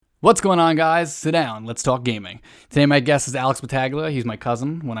What's going on, guys? Sit down. Let's talk gaming. Today, my guest is Alex Battaglia. He's my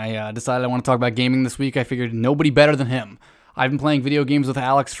cousin. When I decided I want to talk about gaming this week, I figured nobody better than him. I've been playing video games with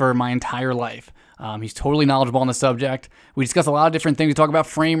Alex for my entire life. He's totally knowledgeable on the subject. We discuss a lot of different things. We talk about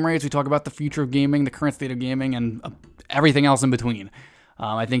frame rates. We talk about the future of gaming, the current state of gaming, and everything else in between.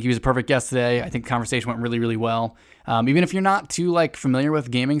 I think he was a perfect guest today. I think the conversation went really, really well. Even if you're not too familiar with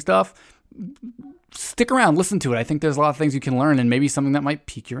gaming stuff, stick around, listen to it. I think there's a lot of things you can learn and maybe something that might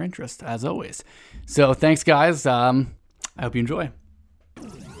pique your interest, as always. So thanks, guys. I hope you enjoy.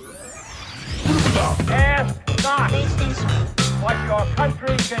 Ask not what your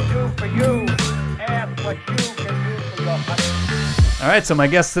country can do for you. Ask what you can do for your country. All right, so my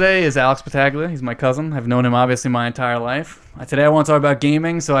guest today is Alex Battaglia. He's my cousin. I've known him, obviously, my entire life. Today I want to talk about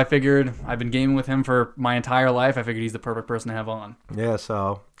gaming, so I figured I've been gaming with him for my entire life. I figured he's the perfect person to have on. Yeah,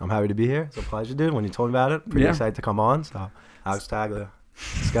 so I'm happy to be here. It's a pleasure, dude. When you told me about it, pretty excited to come on. So, Alex Battaglia.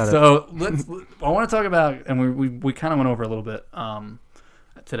 So I want to talk about, and we kind of went over a little bit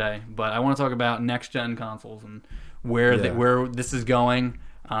today, but I want to talk about next-gen consoles and where this is going.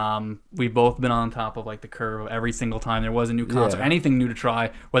 We've both been on top of the curve every single time there was a new console, anything new to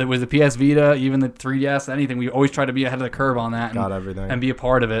try, whether it was the PS Vita, even the 3DS, anything. We always try to be ahead of the curve on that and be a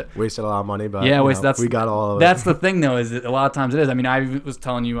part of it. Wasted a lot of money, but we got all of it. That's the thing, though, is that a lot of times it is. I mean, I was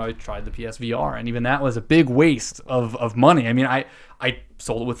telling you I tried the PSVR, and even that was a big waste of money. I mean, I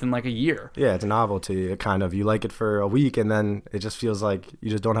sold it within a year. Yeah, it's a novelty. You like it for a week, and then it just feels like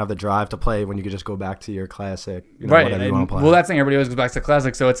you just don't have the drive to play when you could just go back to your classic, whatever you want to play. Well, that's the thing. Everybody always goes back to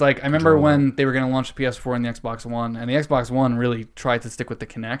classic. So it's I remember when they were going to launch the PS4 and the Xbox One, and the Xbox One really tried to stick with the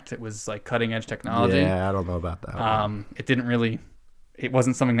Kinect. It was cutting edge technology. Yeah, I don't know about that. It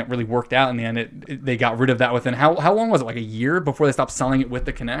wasn't something that really worked out in the end. They got rid of that within how long was it? A year before they stopped selling it with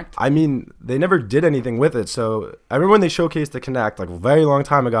the Kinect? I mean, they never did anything with it. So I remember when they showcased the Kinect, a very long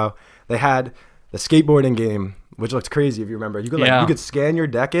time ago, they had the skateboarding game, which looked crazy if you remember. You could you could scan your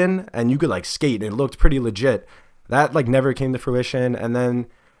deck in and you could skate, and it looked pretty legit. That never came to fruition. And then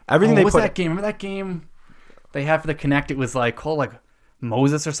everything what was that game? Remember that game they had for the Kinect? It was called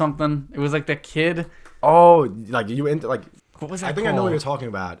Moses or something. It was that kid. Oh, you into what was that I think called? I know what you're talking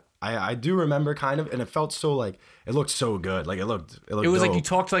about. I do remember kind of, and it felt so it looked so good. It looked it was dope. You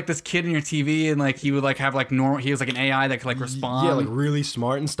talked to this kid in your TV, and he would have normal. He was an AI that could respond. Yeah, really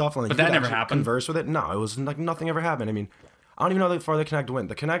smart and stuff. But that never happened. Converse with it. No, it was nothing ever happened. I mean, I don't even know how far the Kinect went.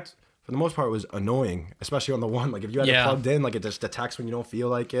 The Kinect, for the most part, was annoying, especially on the one. If you had it plugged in, it just detects when you don't feel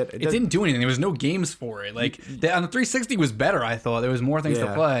like it. It didn't do anything. There was no games for it. On the 360 was better. I thought there was more things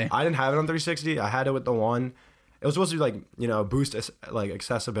to play. I didn't have it on 360. I had it with the one. It was supposed to be boost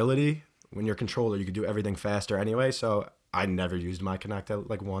accessibility. When your controller, you could do everything faster anyway. So I never used my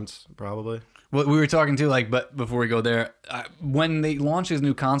Kinect once, probably. Well, we were talking too, but before we go there, when they launch these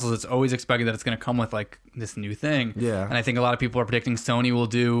new consoles, it's always expected that it's going to come with this new thing. Yeah. And I think a lot of people are predicting Sony will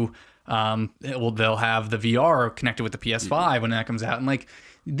do. They'll have the VR connected with the PS5 when that comes out, and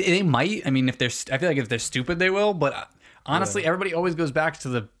they might. I mean, I feel if they're stupid, they will, but. Honestly, everybody always goes back to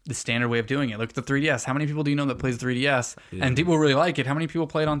the standard way of doing it. Look at the 3DS. How many people do you know that plays the 3DS? Yeah. And people really like it. How many people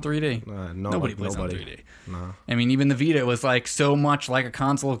play it on 3D? Nobody plays on 3D. No. I mean, even the Vita was so much like a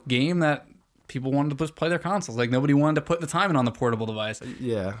console game that people wanted to just play their consoles. Nobody wanted to put the time in on the portable device.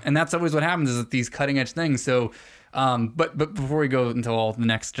 Yeah. And that's always what happens is that these cutting edge things. So, but before we go into all the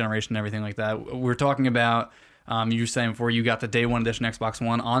next generation and everything like that, we're talking about. You were saying before you got the day one edition Xbox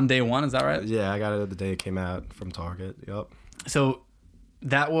One on day one, is that right? Yeah, I got it the day it came out from Target. Yep. So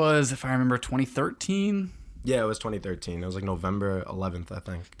that was, if I remember, 2013? Yeah, it was 2013. It was November 11th, I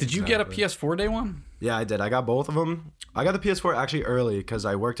think. Did you get a PS4 day one? Yeah, I did. I got both of them. I got the PS4 actually early because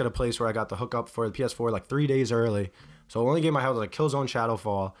I worked at a place where I got the hookup for the PS4 3 days early. So the only game I had was Killzone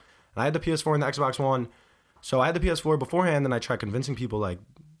Shadowfall. And I had the PS4 and the Xbox One. So I had the PS4 beforehand, and I tried convincing people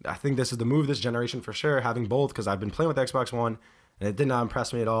I think this is the move this generation for sure, having both, because I've been playing with the Xbox One, and it did not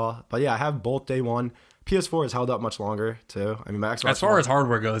impress me at all. But yeah, I have both day one. PS4 has held up much longer, too. I mean, my Xbox as far One, as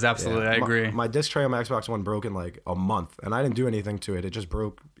hardware goes, absolutely, I agree. My disc tray on my Xbox One broke in a month, and I didn't do anything to it. It just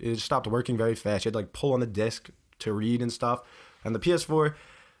broke. It just stopped working very fast. You had to pull on the disc to read and stuff. And the PS4,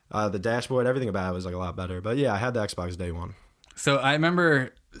 the dashboard, everything about it was a lot better. But yeah, I had the Xbox day one. So I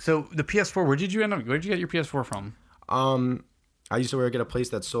remember, the PS4, where did you get your PS4 from? I used to work at a place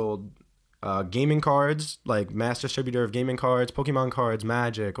that sold gaming cards, mass distributor of gaming cards, Pokemon cards,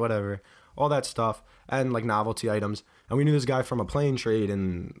 Magic, whatever, all that stuff, and novelty items. And we knew this guy from a plane trade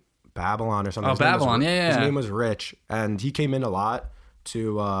in Babylon or something. Oh, Babylon, yeah. His name was Rich, and he came in a lot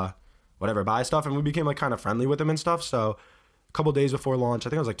to buy stuff, and we became kind of friendly with him and stuff. So a couple days before launch. I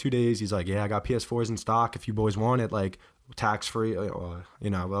think it was like 2 days. He's like, yeah, I got PS4s in stock if you boys want it, like tax free, you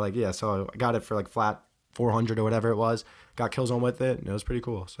know. But like, yeah, so I got it for like flat 400 or whatever it was. Got Killzone with it, and it was pretty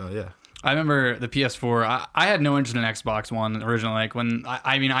cool. So yeah. I remember the PS4. I had no interest in Xbox One originally. Like when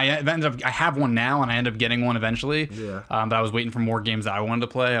I ended up, I have one now, and I ended up getting one eventually. Yeah. But I was waiting for more games that I wanted to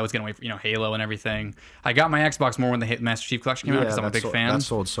play. I was getting away from, Halo and everything. I got my Xbox more when the Master Chief Collection came out because I'm a big fan. That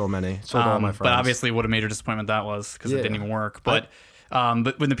sold so many. Sold all my friends. But obviously, what a major disappointment that was because it didn't even work. But when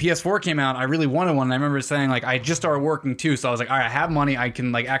the PS4 came out, I really wanted one. And I remember saying like I just started working too, so I was like, all right, I have money. I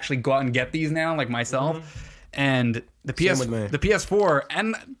can like actually go out and get these now, like myself. Mm-hmm. And the PS4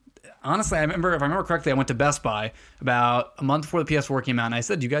 and. Honestly, if I remember correctly, I went to Best Buy about a month before the PS4 came out, and I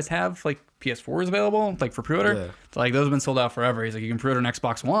said, "Do you guys have like PS4s available, like for pre-order?" Yeah. So, like those have been sold out forever. He's like, "You can pre-order an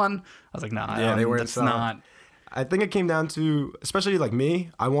Xbox One." I was like, "Nah, they weren't that's selling. not." I think it came down to, especially like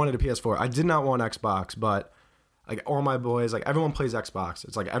me, I wanted a PS4. I did not want Xbox, but like all my boys, like everyone plays Xbox.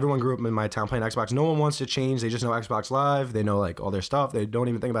 It's like everyone grew up in my town playing Xbox. No one wants to change. They just know Xbox Live. They know like all their stuff. They don't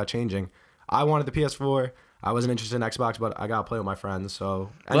even think about changing. I wanted the PS4. I wasn't interested in Xbox, but I got to play with my friends. So,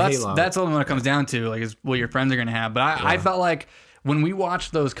 and that's all it comes down to, like, is what your friends are going to have. But I felt like when we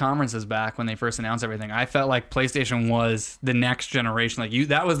watched those conferences back when they first announced everything, I felt like PlayStation was the next generation. Like,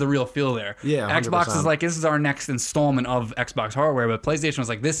 that was the real feel there. Yeah, 100%. Xbox is like, this is our next installment of Xbox hardware, but PlayStation was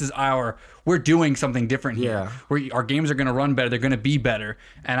like, we're doing something different here. Yeah. Our games are going to run better. They're going to be better.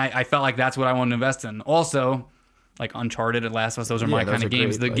 And I felt like that's what I wanted to invest in. Also, like Uncharted and Last of Us, those are my kind of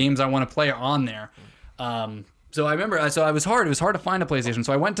games. The games I want to play are on there. So I remember, it was hard to find a PlayStation.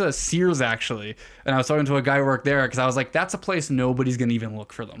 So I went to Sears actually, and I was talking to a guy who worked there because I was like, that's a place nobody's gonna even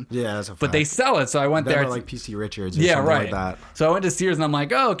look for them. Yeah, that's a fact. But they sell it, so I went there. Like PC Richards or something like that. So I went to Sears and I'm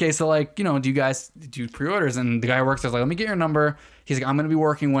like, oh, okay, so like, do you guys do pre-orders? And the guy who works there was like, let me get your number. He's like, I'm gonna be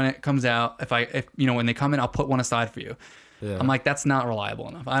working when it comes out. If when they come in, I'll put one aside for you. Yeah. I'm like, that's not reliable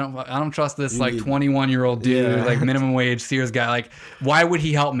enough. I don't trust this like 21-year-old dude, like minimum wage Sears guy. Like, why would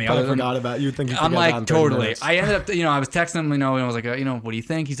he help me? I forgot about you. Think I'm like, totally. I ended up, I was texting him, and I was like, what do you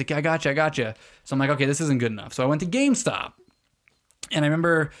think? He's like, I got you. So I'm like, okay, this isn't good enough. So I went to GameStop, and I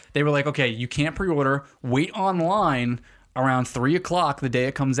remember they were like, okay, you can't pre-order. Wait online around 3:00 the day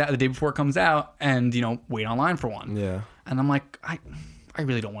it comes out, the day before it comes out, and wait online for one. Yeah. And I'm like, I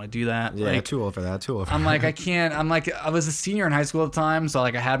really don't want to do that. Yeah, like, too old for that. I'm like, I can't. I'm like, I was a senior in high school at the time, so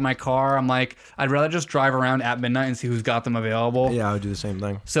like I had my car. I'm like, I'd rather just drive around at midnight and see who's got them available. Yeah, I would do the same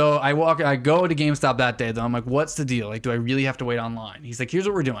thing. So I go to GameStop that day though. I'm like, what's the deal? Like, do I really have to wait online? He's like, here's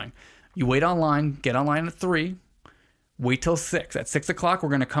what we're doing. You wait online, get online at 3, wait till 6. At 6:00, we're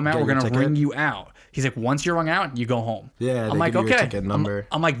gonna come out. We're gonna ring you out. He's like, once you're rung out, you go home. Yeah, I'm like, okay. Ticket number.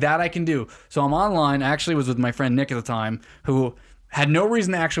 I'm like, that I can do. So I'm online. I actually was with my friend Nick at the time, who had no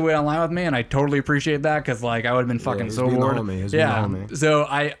reason to actually wait online with me, and I totally appreciate that because like I would have been fucking so bored. So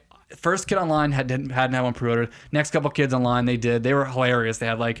I first kid online hadn't had one pre-ordered. Next couple kids online, they were hilarious. They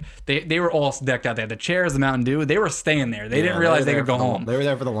had like they were all decked out. They had the chairs, the Mountain Dew. They were staying there. They didn't realize they could go home. They were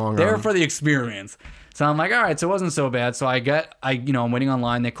there for the long run. They were for the experience. So I'm like, all right, so it wasn't so bad. So I'm waiting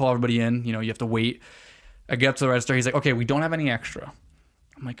online. They call everybody in. You have to wait. I get up to the register. He's like, okay, we don't have any extra.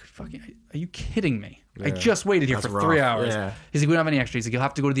 I'm like, fucking, are you kidding me? Yeah, I just waited here for 3 hours. Yeah. He's like, we don't have any extra. He's like, you'll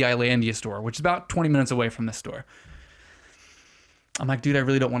have to go to the Islandia store, which is about 20 minutes away from this store. I'm like, dude, I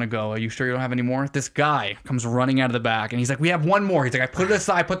really don't want to go. Are you sure you don't have any more? This guy comes running out of the back, and he's like, we have one more. He's like, I put it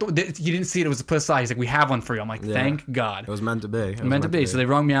aside. You didn't see it. It was put aside. He's like, we have one for you. I'm like, thank God. It was meant to be. It was meant to be. So they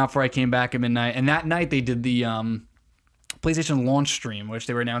rung me out before I came back at midnight. And that night they did the PlayStation launch stream, which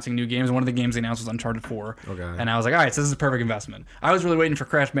they were announcing new games. One of the games they announced was Uncharted 4. Okay. And I was like, all right, so this is a perfect investment. I was really waiting for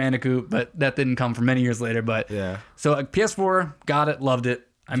Crash Bandicoot, but that didn't come for many years later. But yeah. So PS4, got it, loved it.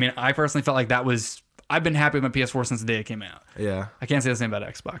 I mean, I personally felt like I've been happy with my PS4 since the day it came out. Yeah. I can't say the same about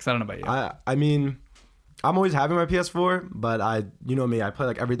Xbox. I don't know about you. I mean, I'm always happy with my PS4, but you know me, I play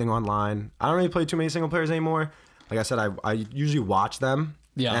like everything online. I don't really play too many single players anymore. Like I said, I usually watch them.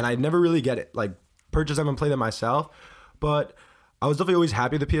 Yeah. And I never really get it, like purchase them and play them myself. But I was definitely always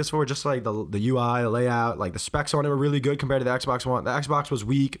happy with the PS4, just like the UI, the layout, like the specs on it were really good compared to the Xbox One. The Xbox was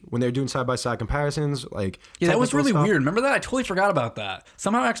weak when they were doing side-by-side comparisons. Like that was really weird. Remember that? I totally forgot about that.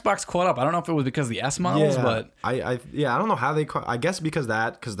 Somehow Xbox caught up. I don't know if it was because of the S models, but I don't know how they caught. I guess because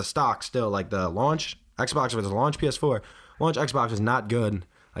the stock still, like the launch Xbox was the launch PS4, launch Xbox was not good.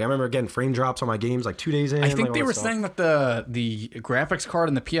 Like I remember getting frame drops on my games like 2 days in. I think they were saying that the graphics card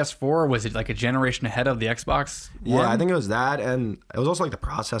in the PS4 was it like a generation ahead of the Xbox One? Yeah, I think it was that, and it was also like the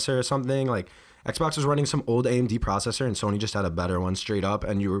processor or something. Like Xbox was running some old AMD processor, and Sony just had a better one straight up.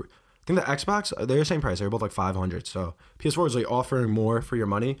 And I think the Xbox, they're the same price. They're both like $500. So PS4 is like offering more for your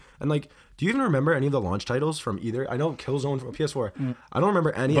money. And like, do you even remember any of the launch titles from either? I know Killzone from PS4. I don't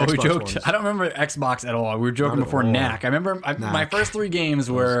remember any But Xbox we joked. ones. I don't remember Xbox at all. We were joking Not at before all. Knack. I remember my first 3 games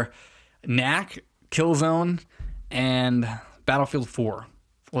were Knack, Killzone, and Battlefield 4.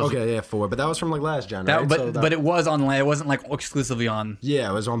 Okay, yeah, 4. But that was from like last gen, That, right? but it was online. It wasn't like exclusively on. Yeah,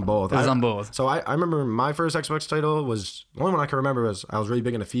 it was on both. It was on both. So I remember my first Xbox title was, the only one I can remember was, I was really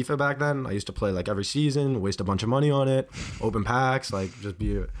big into FIFA back then. I used to play like every season, waste a bunch of money on it, open packs, like just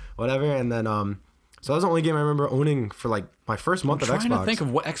be whatever. And then, so that was the only game I remember owning for like my first month of Xbox. I'm trying to think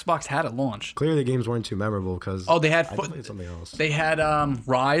of what Xbox had at launch. Clearly the games weren't too memorable because Oh, they had I played something else. They had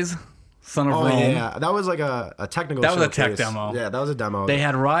Rise, Son of Oh Rome. yeah, that was like a technical. That was a tech showcase. demo. Yeah, that was a demo. They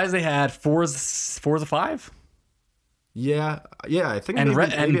had Rise. They had Forza 5 yeah, I think and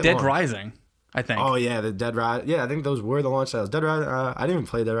maybe it Dead launched. Rising. I think. Oh yeah, the Dead Rising. Yeah, I think those were the launch titles. Dead Rising. I didn't even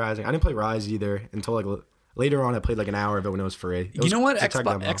play Dead Rising. I didn't play Rise either until like later on. I played like an hour of it when it was free. You know what? It's a tech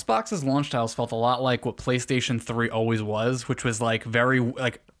demo. Xbox's launch titles felt a lot like what PlayStation 3 always was, which was like very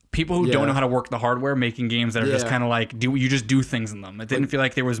like people who don't Yeah. know how to work the hardware making games that are just Yeah. kind of like you just do things in them. It didn't feel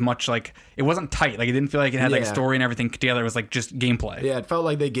like there was much like it wasn't tight. Like it didn't feel like it had like Yeah. story and everything together. It was like just gameplay. Yeah, it felt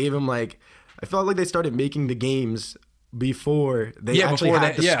like they gave him like. I felt like they started making the games before they Yeah, actually before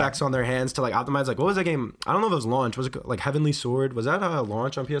had that- the yeah. specs on their hands to like optimize. Like, what was that game? I don't know if it was launch. Was it like Heavenly Sword? Was that a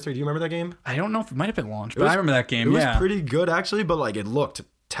launch on PS3? Do you remember that game? I don't know if it might have been launched, but was- I remember that game. It was Yeah. pretty good actually, but like it looked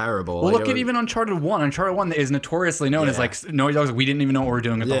terrible. Well, Like, look it at was- even Uncharted 1. Uncharted 1 is notoriously known as Yeah. like Naughty Dog's. We didn't even know what we were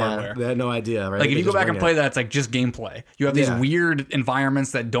doing with the Yeah, hardware. they had no idea, right? Like if They you go just back and wing play it. that, it's like just gameplay. You have these Yeah. weird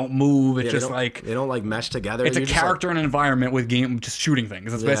environments that don't move. It's Yeah, just they don't- like they don't like mesh together. it's a You're just, like- character and an environment with game just shooting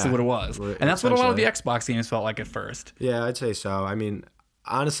things. That's basically Yeah. what it was, Well, and that's what a lot of the essentially. Xbox games felt like at first. Yeah, I'd say so. I mean,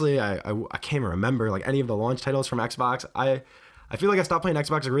 honestly, I can't even remember like any of the launch titles from Xbox. I feel like I stopped playing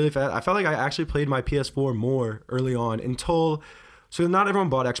Xbox really fast. I felt like I actually played my PS4 more early on until. So not everyone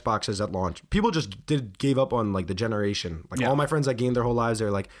bought Xboxes at launch. People just gave up on like the generation. Like Yeah. all my friends that gamed their whole lives,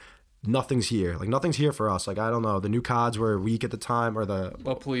 they're like, nothing's here. Like nothing's here for us. Like I don't know. The new CODs were weak at the time, or the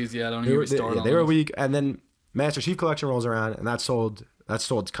Well, please, yeah, don't they even were, start on they were those. weak. And then Master Chief Collection rolls around, and that sold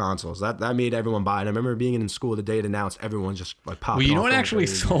consoles. That made everyone buy. And I remember being in school the day it announced, everyone just like popped. Well, you know what actually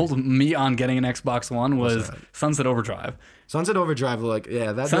sold me on getting an Xbox One was Sunset Overdrive. Sunset Overdrive, like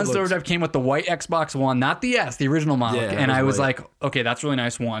that. Sunset Overdrive came with the white Xbox One, not the S, the original model. Yeah, and it I was was white. like, okay, that's a really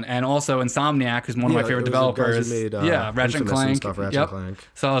nice one. And also Insomniac, who's one of my favorite it was the guys developers. who made, yeah, Ratchet and Infamous and Clank. stuff, Ratchet Yep. and Clank.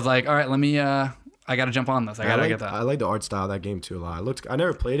 So I was like, all right, let me. I got to jump on this. I got to get that. I like the art style of that game too a lot. I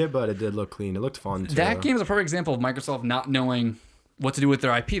never played it, but it did look clean. It looked fun too. That game is a perfect example of Microsoft not knowing what to do with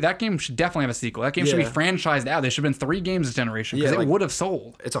their IP. That game should definitely have a sequel. That game should be Yeah. franchised out. There should have been 3 games this generation because Yeah, it like- would have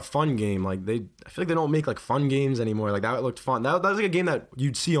sold. It's a fun game. Like I feel like they don't make like fun games anymore. Like that looked fun. That was like a game that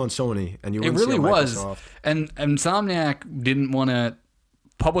you'd see on Sony, and you It wouldn't really see on was. Microsoft. And Insomniac didn't want to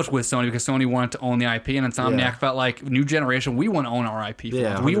publish with Sony because Sony wanted to own the IP, and Insomniac Yeah. felt like new generation, we want to own our IP.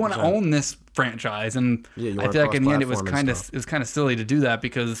 Yeah, we want to 100%. own this franchise, and Yeah, you I want feel like in the end it was cross-platform and kind of stuff. silly to do that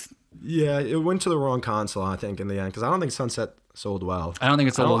because Yeah, it went to the wrong console, I think, in the end, because I don't think Sunset sold well. I don't think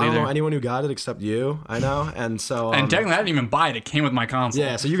it sold well I don't know either. anyone who got it except you. I know, and so And technically, I didn't even buy it; it came with my console.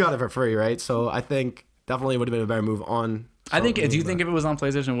 yeah, so you got it for free, right? So I think definitely would have been a better move on. I think. Do you think if it was on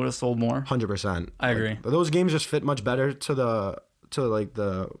PlayStation, it would have sold more? 100%? I agree. Those games just fit much better to the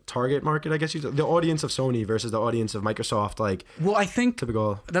target market, I guess the audience of Sony versus the audience of Microsoft. Like Well, I think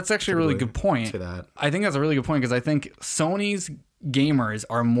typical. that's actually a really good point. to that. I think that's a really good point because I think Sony's gamers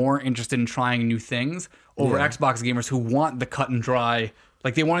are more interested in trying new things over Yeah. Xbox gamers who want the cut and dry.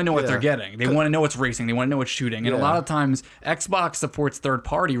 Like they want to know what Yeah. they're getting. They want to know what's racing. They want to know what's shooting. And a Yeah. lot of times Xbox supports third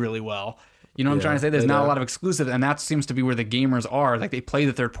party really well. You know what I'm Yeah, trying to say? There's they not a do. lot of exclusives, and that seems to be where the gamers are. Like they play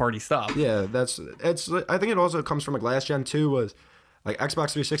the third party stuff. Yeah, it's. I think it also comes from like last gen too. Was like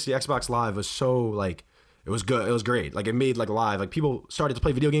Xbox 360, Xbox Live was so like it was good. It was great. Like it made like live. Like people started to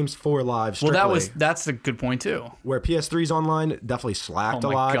play video games for live. Well, Strictly. that's a good point too. Where PS3's online definitely slacked Oh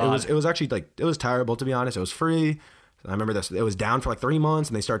a my lot. God. It was actually like it was terrible to be honest. It was free. I remember this. It was down for like 3 months,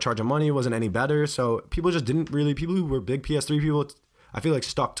 and they started charging money. It wasn't any better. So people just didn't really. People who were big PS3 people, I feel like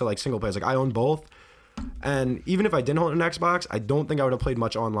stuck to like single players. Like I own both, and even if I didn't own an Xbox, I don't think I would have played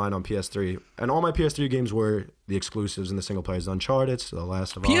much online on PS3. And all my PS3 games were the exclusives and the single players. Uncharted, The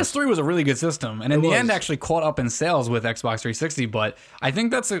Last of Us. PS3 was a really good system, and in It the end, was. actually caught up in sales with Xbox 360. But I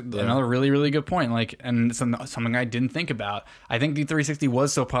think that's another really, really good point. Like, and something I didn't think about. I think the 360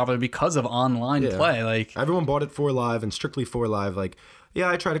 was so popular because of online Yeah. play. Like, Everyone bought it for live and strictly for live. Like, yeah,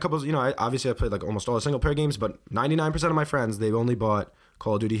 I tried a couple. I played like almost all the single player games, but 99% of my friends, they've only bought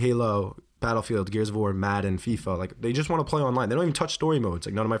Call of Duty, Halo, Battlefield, Gears of War, Madden, FIFA. Like they just want to play online. They don't even touch story modes.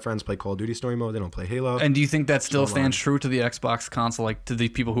 Like none of my friends play Call of Duty story mode. They don't play Halo. And do you think that still stands true to the Xbox console, like to the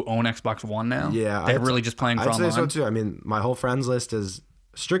people who own Xbox One now? Yeah, they're really just playing for online. I'd say so too. I mean, my whole friends list is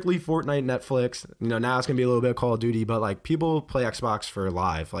strictly Fortnite, Netflix. You know, now it's gonna be a little bit of Call of Duty, but like people play Xbox for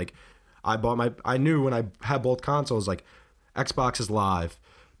live. Like I knew when I had both consoles, like Xbox is live,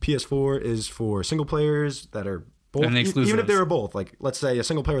 PS4 is for single players that are both, and even if they were both. Like let's say a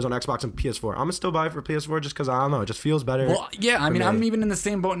single player is on Xbox and PS4, I'm gonna still buy it for PS4 just because I don't know, it just feels better. Well, yeah, I mean, I'm even in the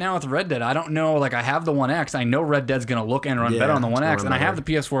same boat now with Red Dead. I don't know, like I have the One X. I know Red Dead's gonna look and run better on the One X, and I have the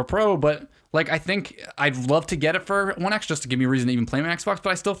PS4 Pro, but like I think I'd love to get it for One X just to give me a reason to even play my Xbox, but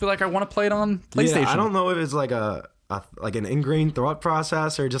I still feel like I want to play it on PlayStation. Yeah, I don't know if it's like like an ingrained thought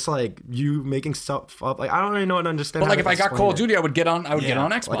process or just like you making stuff up. Like I don't really know how to understand. But like if I got Call of Duty, I would get on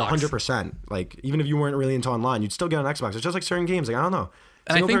Xbox. Like 100%. Like even if you weren't really into online, you'd still get on Xbox. It's just like certain games. Like I don't know.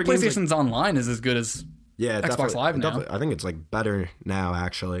 And I think PlayStation's online is as good as Xbox Live now. I think it's like better now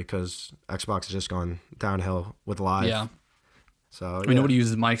actually because Xbox has just gone downhill with Live. Yeah. So I mean, nobody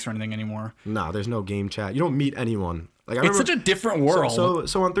uses mics or anything anymore. No, there's no game chat. You don't meet anyone. Like it's such a different world. So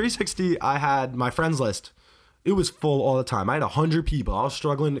on 360, I had my friends list. It was full all the time. I had 100 people. I was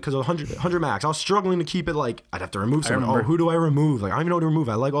struggling because it was 100 max. I was struggling to keep it like I'd have to remove someone. Oh, who do I remove? Like I don't even know who to remove.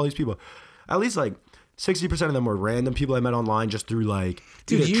 I like all these people. At least like 60% of them were random people I met online just through like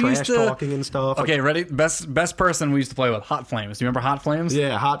trash talking and stuff. Okay, ready? Best person we used to play with, Hot Flames. Do you remember Hot Flames?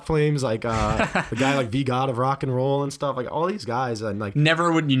 Yeah, Hot Flames, like the guy like V God of Rock and Roll and stuff. Like all these guys and like you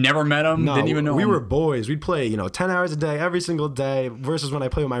never met him? No, didn't even know we him? were boys. We'd play 10 hours a day every single day versus when I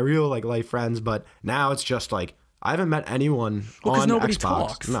play with my real like life friends. But now it's just like I haven't met anyone on nobody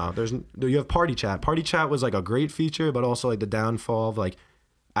Xbox. talks. No, you have Party Chat. Party Chat was like a great feature, but also like the downfall of like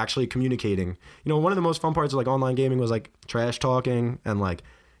actually communicating. One of the most fun parts of like online gaming was like trash talking and like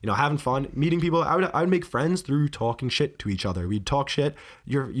having fun, meeting people. I would make friends through talking shit to each other. We'd talk shit.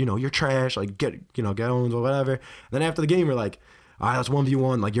 You're trash. Like get on or whatever. And then after the game, we're like, all right, let's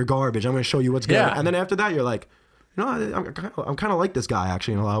 1v1. Like you're garbage. I'm gonna show you what's good. Yeah. And then after that, you're like, I'm kind of like this guy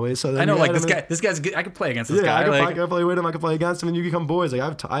actually in a lot of ways. So I know, like this guy's good. I could play against this guy. I could play with him. I could play against him, and you become boys. Like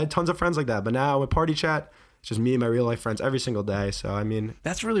I had tons of friends like that. But now with Party Chat, it's just me and my real life friends every single day. So I mean,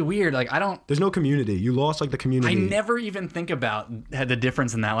 that's really weird. Like there's no community. You lost like the community. I never even think about the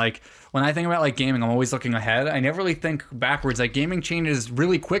difference in that. Like when I think about like gaming, I'm always looking ahead. I never really think backwards. Like gaming changes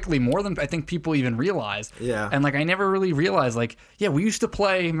really quickly, more than I think people even realize. Yeah. And like I never really realized like, yeah, we used to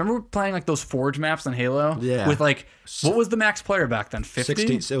play. Remember playing like those Forge maps in Halo? Yeah. With like, what was the max player back then? 50?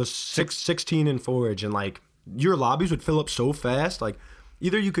 16, it was 16 in Forge, and like your lobbies would fill up so fast. Like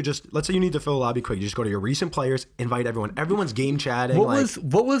either you could just, let's say you need to fill a lobby quick, you just go to your recent players, invite everyone. Everyone's game chatting. What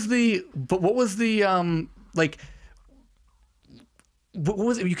was the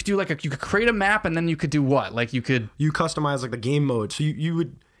you could do like you could create a map and then you could do what? Like you customize like the game mode. So you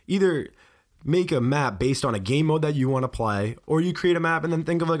would either make a map based on a game mode that you want to play, or you create a map and then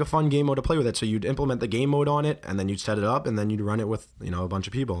think of like a fun game mode to play with it. So you'd implement the game mode on it and then you'd set it up and then you'd run it with, a bunch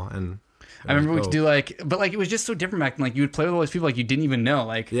of people. And I remember we could do but like it was just so different back then. Like you would play with all these people like you didn't even know.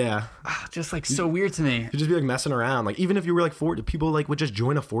 Like just like so weird to me. You'd just be like messing around. Like even if you were like people like would just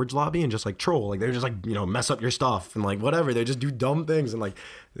join a Forge lobby and just like troll. Like they would just like mess up your stuff and like whatever. They just do dumb things and like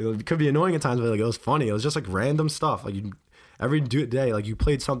it could be annoying at times, but like it was funny. It was just like random stuff. Like every day like you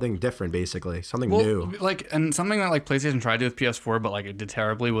played something different, basically something new. Like and something that like PlayStation tried to do with PS4, but like it did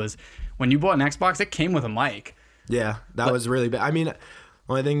terribly was when you bought an Xbox, it came with a mic. Yeah, that was really bad. I mean.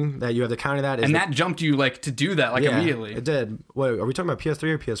 Only thing that you have to counter that is and that jumped you like to do that immediately. It did. Wait, are we talking about PS3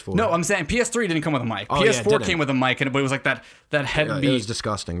 or PS4? No, I'm saying PS3 didn't come with a mic. Oh, PS4 came with a mic, but it was like that head beat. It was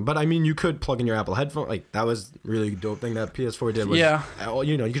disgusting. But I mean, you could plug in your Apple headphone. Like that was really dope thing that PS4 did. Was,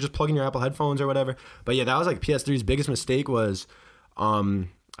 you could just plug in your Apple headphones or whatever. But yeah, that was like PS3's biggest mistake was, I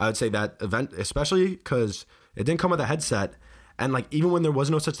would say that event, especially because it didn't come with a headset. And like even when there was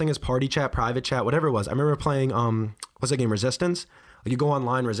no such thing as Party Chat, Private Chat, whatever it was, I remember playing what's that game, Resistance. Like you go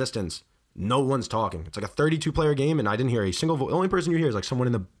online, Resistance, no one's talking. It's like a 32-player game, and I didn't hear a single voice. The only person you hear is like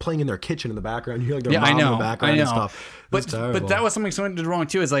someone playing in their kitchen in the background. You hear like their mom in the background and stuff. But that was something someone did wrong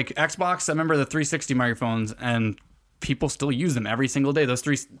too. Is like Xbox. I remember the 360 microphones, and people still use them every single day. Those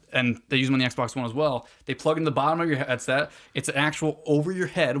three, and they use them on the Xbox One as well. They plug in the bottom of your headset. It's an actual over your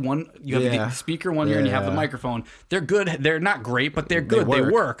head one. You have the speaker one ear and you have the microphone. They're good. They're not great, but they're good. They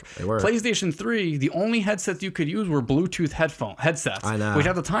work. PlayStation 3, the only headsets you could use were Bluetooth headsets, I know. which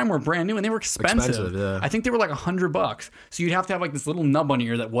at the time were brand new and they were expensive. I think they were like $100. So you'd have to have like this little nub on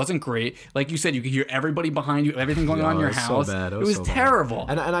your ear that wasn't great. Like you said, you could hear everybody behind you, everything going on in your house. So bad. It was terrible.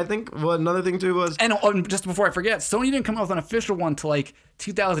 And I think another thing too was, and just before I forget, Sony Sony didn't come out with an official one till like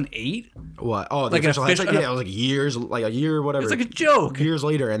 2008. What? Oh, the Like an official headset? official- Yeah, it was like years, like a year, whatever. It's like a joke. Years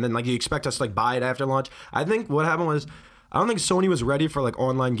later, and then like you expect us to like buy it after launch. I think what happened was, I don't think Sony was ready for like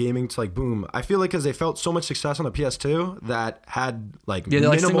online gaming to like boom. I feel like because they felt so much success on the PS2 that had like Yeah, they're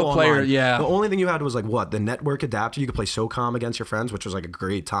like minimal single player, online. yeah. The only thing you had was like what, the network adapter. You could play SOCOM against your friends, which was like a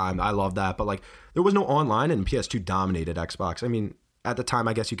great time. I love that, but like there was no online, and PS2 dominated Xbox. I mean, at the time,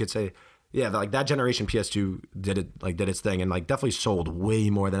 I guess you could say. Yeah, like that generation PS2 did its thing, and like definitely sold way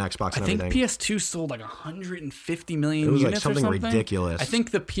more than Xbox and I think everything. PS2 sold like 150 million It was, like, units something or something ridiculous. I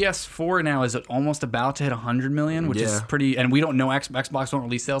think the PS4 now is almost about to hit 100 million, which is Yeah. pretty. And we don't know Xbox won't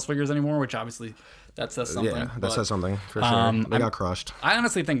release sales figures anymore, which obviously that says something. Yeah, that but says something for sure. They got crushed. I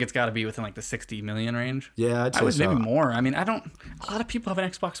honestly think it's got to be within like the 60 million range. Yeah, I'd I say would maybe so. more. I mean, I don't. A lot of people have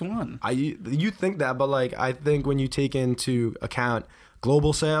an Xbox One. You think that, but like I think when you take into account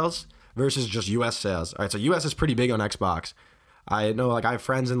global sales versus just U.S. sales. All right, so U.S. is pretty big on Xbox. I know, like I have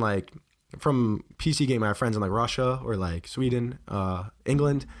friends in like from PC game. I have friends in like Russia or like Sweden,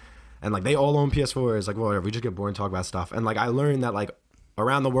 England, and like they all own PS4s. Like whatever, we just get bored and talk about stuff. And like I learned that like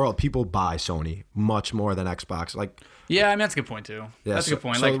around the world, people buy Sony much more than Xbox. Like Yeah, I mean that's a good point too. yeah, That's a good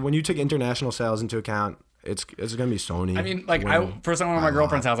point. So Like when you take international sales into account, it's gonna be Sony. I mean, like winning. first time I went to my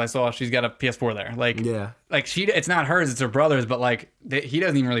girlfriend's house, I saw she's got a PS4 there. Like, Yeah. like it's not hers, it's her brother's, but like he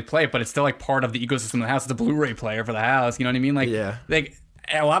doesn't even really play it, but it's still like part of the ecosystem of the house. It's a Blu-ray player for the house. You know what I mean? Like, Yeah. like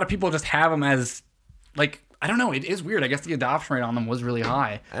a lot of people just have them as like I don't know. It is weird. I guess the adoption rate on them was really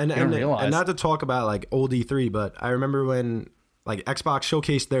high. And you don't realize. and not to talk about like old E3, but I remember when like Xbox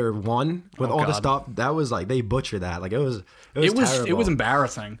showcased their One with all the God. stuff. That was like they butchered that. Like it was it terrible. was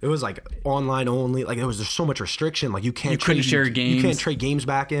embarrassing. It was like online only. Like there was just so much restriction. Like you can't couldn't share You games. can't trade games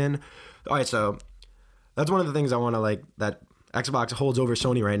back in. All right, so that's one of the things I want to like that Xbox holds over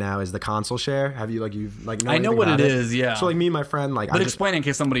Sony right now is the console share. Have you like know I know anything what about it is, yeah. So like me and my friend like But I just explain in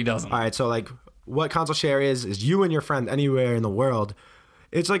case somebody doesn't. all right, so like what console share is you and your friend anywhere in the world.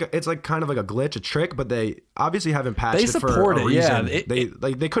 It's like kind of like a glitch, a trick, but they obviously haven't patched They it for support a it, reason. yeah.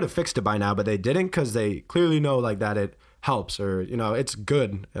 They could have fixed it by now, but they didn't because they clearly know like that it helps or it's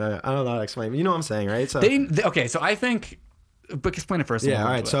good. I don't know how to explain. You know what I'm saying, right? So Okay, so I think, but explain it first. yeah, all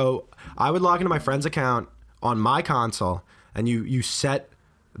right. So I would log into my friend's account on my console, and you set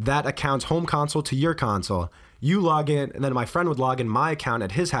that account's home console to your console. You log in, and then my friend would log in my account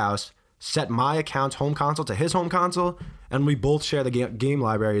at his house, set my account's home console to his home console, and we both share the game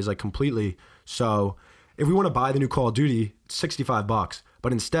libraries like completely. So if we want to buy the new Call of Duty, it's $65.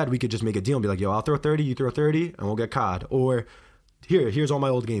 But instead, we could just make a deal and be like, yo, I'll throw 30, you throw 30, and we'll get COD. Or here's all my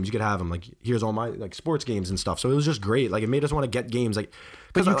old games. You could have them. Like here's all my like sports games and stuff. So it was just great. Like it made us want to get games. Like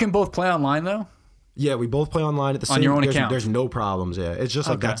But you can both play online though. yeah, we both play online at the same. your own there's, account. There's no problems. Yeah, it's just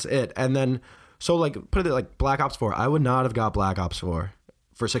like Okay. that's it. And then so like put it like Black Ops 4. I would not have got Black Ops 4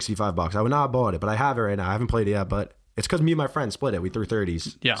 for $65. I would not have bought it, but I have it right now. I haven't played it yet, but it's because me and my friend split it. We threw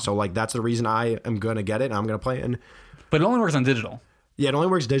 30s. Yeah. So like that's the reason I am gonna get it and I'm gonna play it. And But it only works on digital. yeah, it only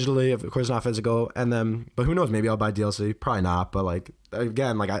works digitally. Of course, not physical. And then, but who knows? Maybe I'll buy DLC. Probably not. But like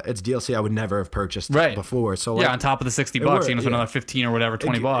again, like it's DLC I would never have purchased Right. before. So like, Yeah, on top of the $60, worked, you know, spend yeah. another 15 or whatever,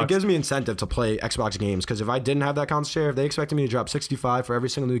 $20. It gives me incentive to play Xbox games because if I didn't have that console share, if they expected me to drop 65 for every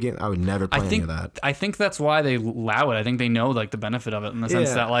single new game, I would never play any of that. I think that's why they allow it. I think they know like the benefit of it in the sense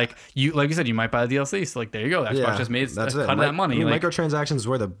Yeah. that like you said, you might buy the DLC. So like there you go. Xbox just made a cut of that money. I mean, Like, microtransactions is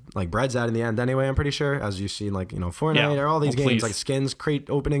where the like bread's at in the end anyway. I'm pretty sure, as you see, like Fortnite Yeah. or all these Oh, games please. like skins, crate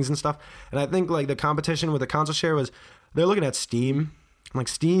openings and stuff. And I think like the competition with the console share was they're looking at Steam. Like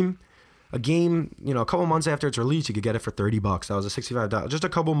Steam, a game, a couple months after its release, you could get it for $30. That was a $65, just a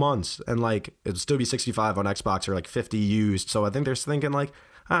couple months, and like it'd still be 65 on Xbox or like 50 used. So I think they're thinking like,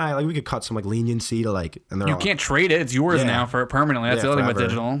 like we could cut some like leniency to like, and they're you all, can't trade it. It's yours Yeah. now for permanently. That's Yeah, the other thing with forever.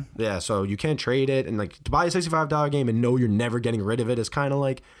 digital. Yeah, so you can't trade it, and like to buy a $65 game and know you're never getting rid of it is kind of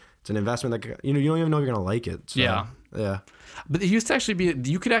like it's an investment that you don't even know you're gonna like it. So, Yeah. yeah. But it used to actually be,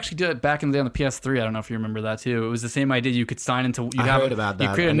 you could actually do it back in the day on the PS3. I don't know if you remember that too. It was the same idea. You could sign into, I heard about you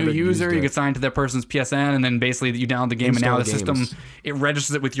that. create I a new never user, used you it. could sign to that person's PSN, and then basically you download the game, and now the Install games. system, it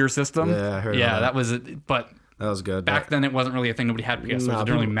registers it with your system. Yeah, I heard Yeah, about that was it. But That was good. back then it wasn't really a thing. Nobody had PS3, so it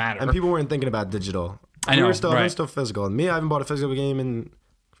didn't really matter. And people weren't thinking about digital. I know, we were still, right. we were still physical. And me, I haven't bought a physical game in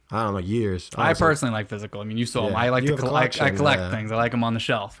I don't know years. I honestly. personally like physical. I mean, you saw them. Yeah. I like You to have a collect. I collection, collect yeah. things. I like them on the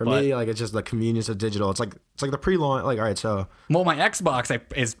shelf. For but, me, like it's just the convenience of digital. It's like the pre-launch. Like all right, so well, my Xbox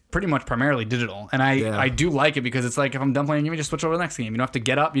is pretty much primarily digital, and I do like it because it's like if I'm done playing a game, you just switch over to the next game. You don't have to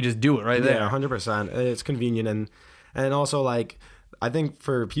get up. You just do it right there. yeah, 100%. It's convenient and also like I think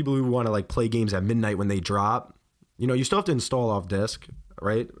for people who want to like play games at midnight when they drop, you still have to install off disk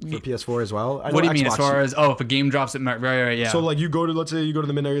right? For PS4 as well. I What do know you mean as Xbox- far as if a game drops at right, yeah. So like let's say you go to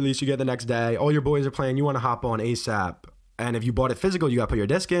the midnight release, you get the next day, all your boys are playing, you want to hop on ASAP. And if you bought it physical, you got to put your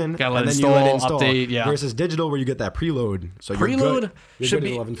disc in, Gotta let and it then you let it install, install. update, yeah. Versus digital, where you get that preload. So Preload you're good. should You're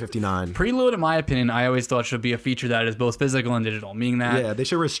be- good at 11:59. Preload, in my opinion, I always thought should be a feature that is both physical and digital, meaning that Yeah, they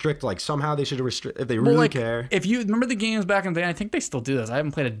should restrict. Like somehow they should restrict if they really care. if you remember the games back in the day, I think they still do this. I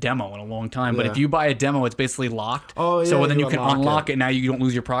haven't played a demo in a long time, but Yeah. if you buy a demo, it's basically locked. Oh, So yeah, then you you can unlock unlock it. it. Now you don't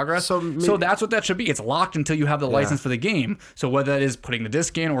lose your progress. So So that's what that should be. It's locked until you have the license for the game. So whether that is putting the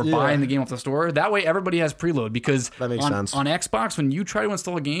disc in or buying the game off the store, that way everybody has preload. Because That makes on, sense. on Xbox, when you try to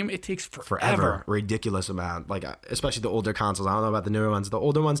install a game, it takes forever. Ridiculous amount. Like especially the older consoles. I don't know about the newer ones. The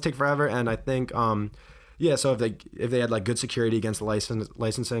older ones take forever, and I think yeah. So if they had like good security against the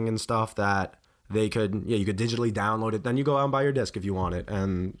licensing and stuff, that they could you could digitally download it. Then you go out and buy your disc if you want it,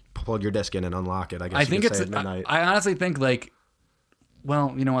 and plug your disc in and unlock it. I guess I you think could it's. say at midnight. I honestly think like.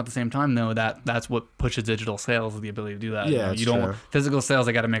 Well, at the same time though, that's what pushes digital sales is the ability to do that. Yeah, you it's don't true. physical sales.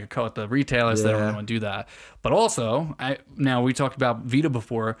 They got to make a cut with the retailers. They don't Yeah. really want to do that. But also, now we talked about Vita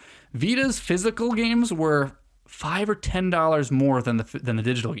before. Vita's physical games were $5 or $10 more than the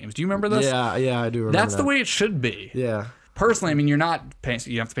digital games. Do you remember this? yeah, I do remember That's the that. way it should be. Yeah. Personally, I mean, you're not paying.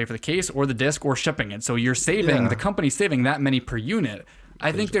 You have to pay for the case or the disc or shipping it. So you're saving. Yeah. The company's saving that many per unit.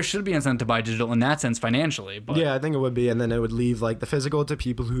 I think there should be incentive to buy digital in that sense financially. But Yeah, I think it would be, and then it would leave like the physical to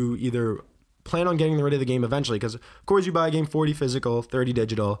people who either plan on getting rid of the game eventually. Because of course, you buy a game 40 physical, 30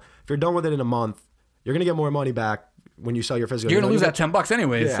 digital. If you're done with it in a month, you're gonna get more money back when you sell your physical. you're gonna lose you that $10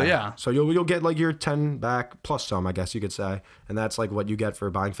 anyways. So yeah. So you'll get like your 10 back plus some, I guess you could say, and that's like what you get for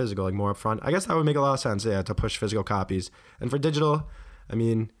buying physical, like more upfront. I guess that would make a lot of sense, yeah, to push physical copies. And for digital, I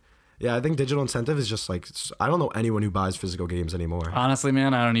mean. Yeah, I think digital incentive is just like, I don't know anyone who buys physical games anymore. Honestly,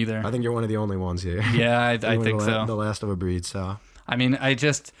 man, I don't either. I think you're one of the only ones here. Yeah, I You're think so. The last of a breed, so. I mean, I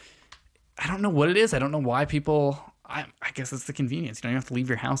don't know what it is. I don't know why people. I guess it's the convenience. You don't have to leave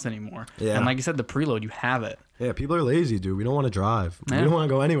your house anymore. Yeah. And like you said, the preload, you have it. Yeah, people are lazy, dude. We don't want to drive. Yeah. We don't want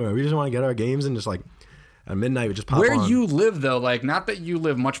to go anywhere. We just want to get our games and just like, at midnight, we just pop Where on. you live, though, like, not that you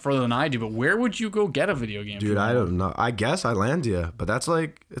live much further than I do, but where would you go get a video game? Dude, from? I don't know. I guess Islandia, but that's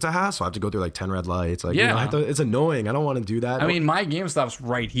like, it's a hassle. I have to go through like 10 red lights. Like, Yeah. it's annoying. I don't want to do that. I mean, my GameStop's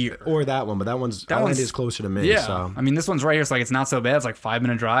right here. or that one, but Islandia's closer to me. Yeah. So. I mean, this one's right here. It's like, it's not so bad. It's like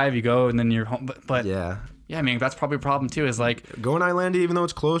 5-minute drive. You go and then you're home. But Yeah. I mean, that's probably a problem, too, is like, Going Islandia, even though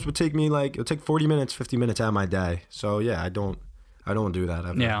it's close, would take me like, it'll take 40 minutes, 50 minutes out of my day. So yeah, I don't do that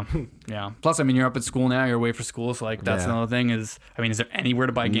ever. yeah. Yeah. Plus, I mean, you're up at school now. You're away for school. So, like, that's Yeah. another thing is, I mean, is there anywhere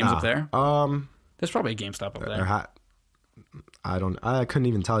to buy games Nah. up there? There's probably a GameStop up there. I couldn't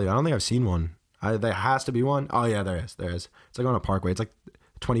even tell you. I don't think I've seen one. There has to be one. Oh yeah, there is. It's like on a parkway. It's like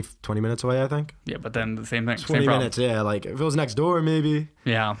 20 minutes away, I think. Yeah, but then the same thing. 20 same problem. minutes, yeah. Like if it was next door, maybe.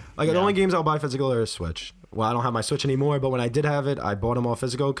 Yeah. Like yeah. the only games I'll buy physical are a Switch. Well, I don't have my Switch anymore, but when I did have it, I bought them all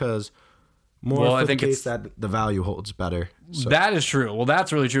physical because Well, I for the think case it's- that the value holds better. So, That is true. Well,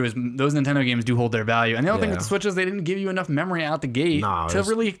 that's really true. Is those Nintendo games do hold their value, and the other thing Yeah. with the Switch is they didn't give you enough memory out the gate No, to it's-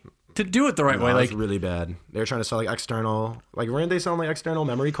 really to do it the right way. no, Like, it's really bad. They were trying to sell like external, like weren't they selling like external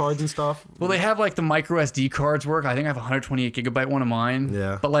memory cards and stuff? well, they have like the micro SD cards work. I think I have a 128 gigabyte one of mine.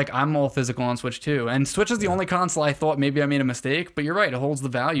 Yeah. But like I'm all physical on Switch too, and Switch is the only console I thought maybe I made a mistake. But you're right, it holds the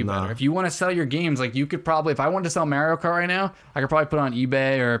value No. better. If you want to sell your games, like you could probably, if I wanted to sell Mario Kart right now, I could probably put it on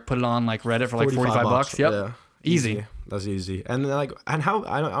eBay or put it on like Reddit for like 45 bucks. Yep. Yeah. Easy. That's easy. And like, and how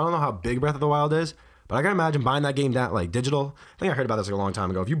I don't know how big Breath of the Wild is, but I can imagine buying that game down like digital. I think I heard about this like a long time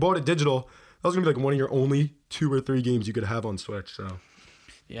ago. If you bought it digital, that was gonna be like one of your only 2 or 3 games you could have on Switch. So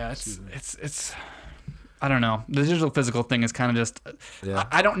Yeah, it's I don't know. The digital physical thing is kind of just Yeah.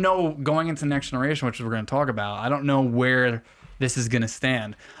 I don't know going into next generation, which we're going to talk about. I don't know where this is going to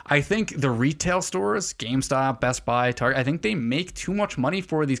stand. I think the retail stores, GameStop, Best Buy, Target, I think they make too much money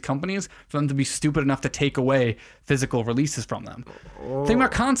for these companies for them to be stupid enough to take away physical releases from them. Think about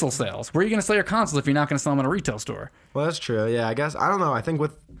console sales. Where are you going to sell your consoles if you're not going to sell them at a retail store? well, that's true. Yeah, I guess I don't know. I think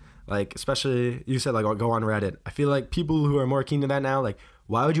with like especially you said like go on Reddit. I feel like people who are more keen to that now, like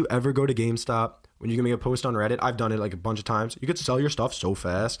why would you ever go to GameStop when you can make a post on Reddit? I've done it like a bunch of times. You could sell your stuff so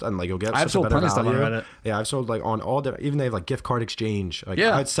fast and like you'll get I've such sold a better plenty of stuff on value. Reddit. Yeah, I've sold like on all different. Even they have like gift card exchange. Like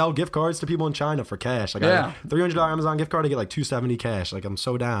Yeah. I'd sell gift cards to people in China for cash. Like Yeah. $300 Amazon gift card, I get like $270 cash. Like I'm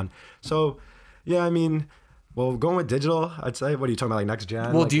so down. So yeah, I mean, well, going with digital, I'd say. What are you talking about, like next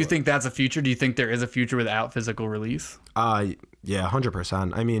gen? Well, Like, do you think that's a future? Do you think there is a future without physical release? Yeah,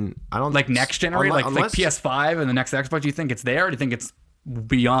 100%. I mean, I don't Like next generation, like unless- PS5 and the next Xbox, do you think it's there or do you think it's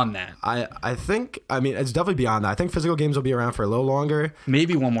beyond that? I think, I mean, it's definitely beyond that. I think physical games will be around for a little longer.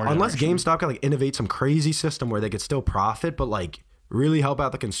 Maybe one more Unless generation. GameStop can like innovate some crazy system where they could still profit, but like really help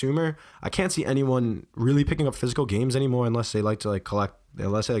out the consumer. I can't see anyone really picking up physical games anymore unless they like to like collect,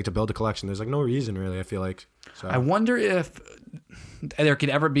 unless they like to build a collection. There's like no reason really, I feel like. So I wonder if there could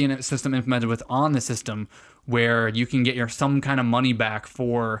ever be a system implemented on the system where you can get some kind of money back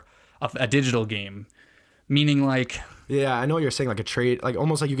for a digital game, meaning like. Yeah, I know what you're saying, like a trade, like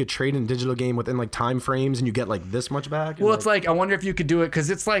almost like you could trade in a digital game within like time frames and you get like this much back. Well, it's like, I wonder if you could do it, because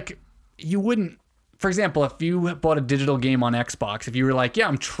it's like, you wouldn't, for example, if you bought a digital game on Xbox, if you were like, yeah,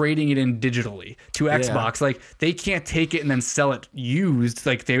 I'm trading it in digitally to Xbox, like they can't take it and then sell it used.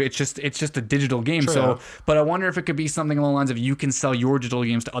 Like it's just a digital game. True. So, but I wonder if it could be something along the lines of you can sell your digital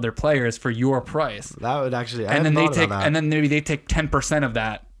games to other players for your price. That would actually, and then then maybe they take 10% of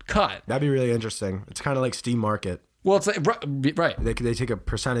that cut. That'd be really interesting. It's kind of like Steam Market. Well, it's like, right. They take a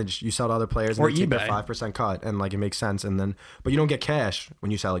percentage you sell to other players, Or and they eBay. take a 5% cut, and like it makes sense. And then, but you don't get cash when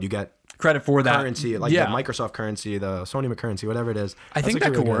you sell it. You get Credit for that currency, like the Microsoft currency, the Sony currency, whatever it is. I think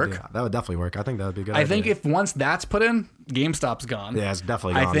actually that could a really good work. idea. That would definitely work. I think that would be a good. I idea. think if once that's put in, GameStop's gone. Yeah, it's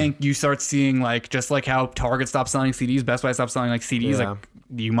definitely gone. I think you start seeing like, just like how Target stopped selling CDs, Best Buy stopped selling like CDs. Yeah. Like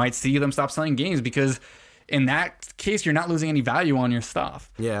you might see them stop selling games, because in that case you're not losing any value on your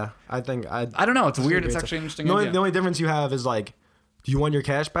stuff. Yeah, I think I don't know. It's weird. It's actually an interesting idea. The only difference you have is like, do you want your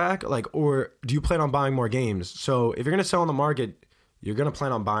cash back, like, or do you plan on buying more games? So if you're gonna sell on the market, you're gonna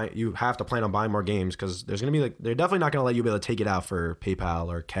plan on buying. You have to plan on buying more games, because there's gonna be like, they're definitely not gonna let you be able to take it out for PayPal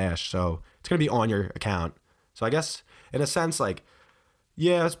or cash. So it's gonna be on your account. So I guess in a sense, like,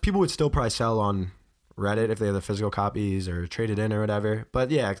 yeah, people would still probably sell on Reddit if they have the physical copies or trade it in or whatever.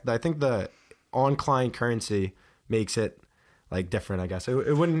 But yeah, I think the on client currency makes it like different, I guess.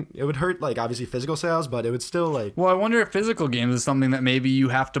 It would hurt like obviously physical sales, but it would still like. Well, I wonder if physical games is something that maybe you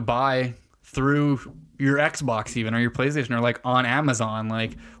have to buy through your Xbox even, or your PlayStation, or like on Amazon,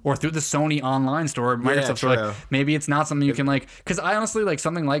 like, or through the Sony online store, Microsoft store. Like, maybe it's not something you can like, because I honestly like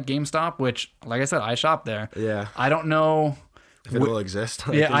something like GameStop, which like I said, I shop there. Yeah. I don't know if it will exist.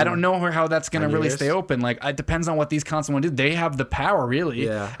 Like, yeah, I don't know how that's going to really stay open. Like, it depends on what these consoles want to do. They have the power, really.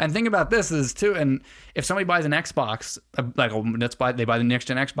 Yeah. And think about this is too, and if somebody buys an Xbox, like they buy the next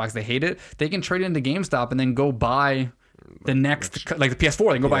gen Xbox, they hate it, they can trade it into GameStop and then go buy the next, like the PS4,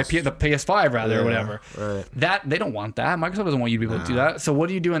 they can go buy the PS5 rather, or whatever. Right. That they don't want that. Microsoft doesn't want you to be able to do that. So what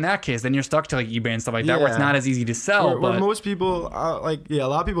do you do in that case? Then you're stuck to like eBay and stuff like that, where it's not as easy to sell. Where most people, like, yeah, a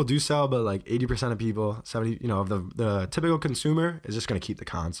lot of people do sell, but like 80% of people, 70, of the typical consumer is just gonna keep the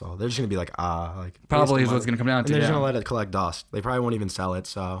console. They're just gonna be like, like probably is what's gonna come down to. They're just gonna let it collect dust. They probably won't even sell it,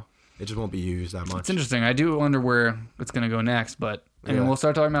 so it just won't be used that much. It's interesting. I do wonder where it's gonna go next, but I mean, we'll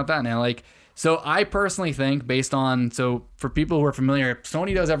start talking about that now. Like, so I personally think, based on, so for people who are familiar,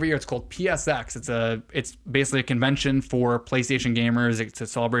 Sony does every year, it's called PSX. It's basically a convention for PlayStation gamers. It's a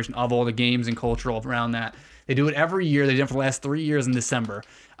celebration of all the games and culture around that. They do it every year. They did it for the last 3 years in December.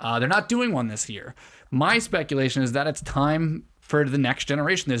 They're not doing one this year. My speculation is that it's time for the next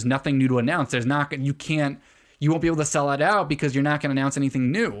generation. There's nothing new to announce. You won't be able to sell that out because you're not going to announce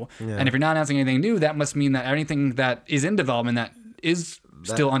anything new. Yeah. And if you're not announcing anything new, that must mean that anything that is in development that is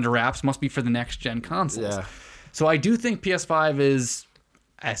still under wraps must be for the next gen consoles. Yeah. So I do think PS5 is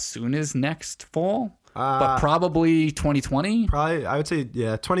as soon as next fall, but probably 2020. Probably, I would say,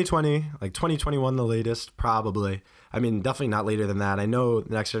 2020, like 2021 the latest, probably. I mean, definitely not later than that. I know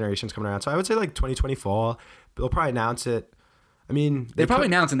the next generation's coming around, so I would say like 2020 fall. They'll probably announce it. I mean, they probably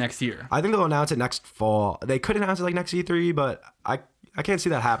announce it next year. I think they'll announce it next fall. They could announce it like next E3, but I can't see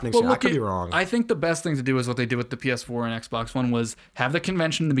that happening soon. I could be wrong. I think the best thing to do is what they did with the PS4 and Xbox One was have the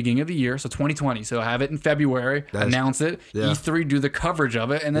convention in the beginning of the year, so 2020. So have it in February, announce it, E3 do the coverage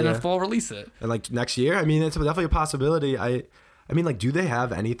of it, and then in fall release it. And like next year, I mean, it's definitely a possibility. I mean, like, do they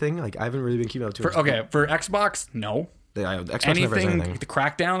have anything? Like, I haven't really been keeping up to it. For Xbox, no. Xbox anything, never has the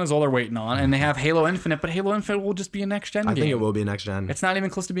Crackdown is all they're waiting on, and they have Halo Infinite, but Halo Infinite will just be a next gen game. I think it will be next gen. It's not even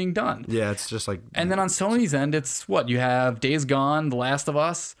close to being done. Yeah, it's just like. And then on Sony's end, it's what you have: Days Gone, The Last of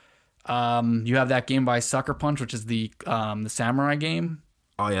Us. You have that game by Sucker Punch, which is the samurai game.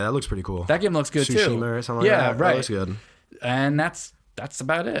 Oh yeah, that looks pretty cool. That game looks good Tsushima too. Or something like that. Right. That looks good. And that's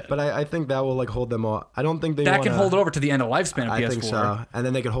about it. But I think that will like hold them all. I don't think they can hold it over to the end of lifespan of PS4. I think so, and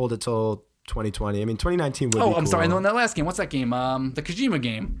then they could hold it till 2020. I mean, 2019 would be cool. I'm sorry. And then that last game, what's that game? The Kojima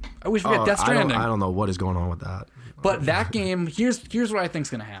game. I always forget. Death Stranding. I don't know what is going on with that. But that game, here's what I think is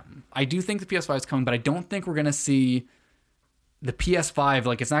going to happen. I do think the PS5 is coming, but I don't think we're going to see the PS5.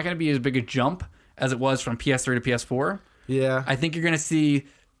 Like, it's not going to be as big a jump as it was from PS3 to PS4. Yeah. I think you're going to see.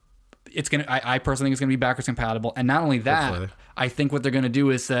 I personally think it's going to be backwards compatible, and not only that, hopefully. I think what they're going to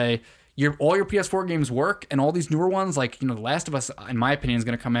do is say all your PS4 games work, and all these newer ones, like The Last of Us, in my opinion, is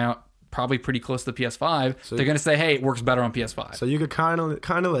going to come out probably pretty close to the PS5, they're going to say, hey, it works better on PS5. So you could kind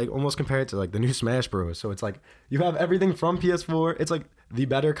of like almost compare it to like the new Smash Bros. So it's like you have everything from PS4. It's like the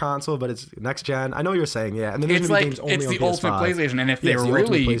better console, but it's next gen. I know what you're saying, yeah. And then there's It's gonna be like games only it's on the PS5. ultimate PlayStation, and if Yeah, they're it's the ultimate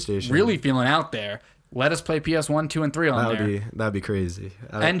really PlayStation. really feeling out there, let us play PS1, 2, and 3 on there. That'd be crazy.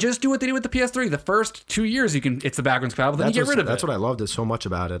 And just do what they did with the PS3. The first 2 years, it's the backwards compatible. Then you get rid of it. That's what I loved so much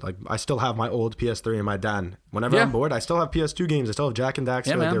about it. Like I still have my old PS3 in my den. Whenever Yeah. I'm bored, I still have PS2 games. I still have Jack and Daxter,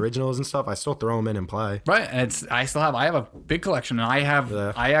 Yeah, like man. the originals and stuff. I still throw them in and play. Right, and I have a big collection, and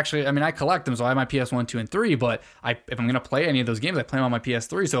I collect them, so I have my PS1, 2, and 3. But if I'm gonna play any of those games, I play them on my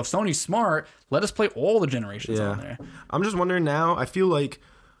PS3. So if Sony's smart, let us play all the generations on there. I'm just wondering now. I feel like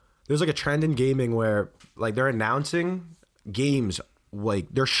there's like a trend in gaming where like they're announcing games, like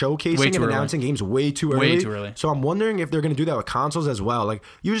they're showcasing and announcing games way too early. Way too early. So I'm wondering if they're gonna do that with consoles as well. Like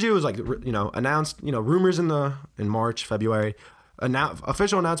usually it was like announced rumors in March, February.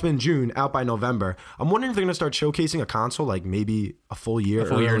 Official announcement in June, out by November. I'm wondering if they're gonna start showcasing a console like maybe a full year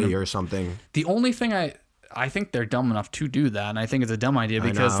early or something. The only thing I think they're dumb enough to do that, and I think it's a dumb idea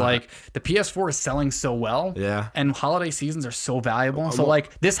because like the PS4 is selling so well, and holiday seasons are so valuable. So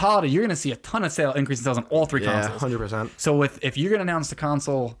like this holiday, you're gonna see a ton of increase in sales on all 3 consoles. 100%. So if you're gonna announce the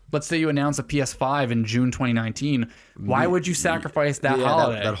console, let's say you announce a PS5 in June 2019, why would you sacrifice that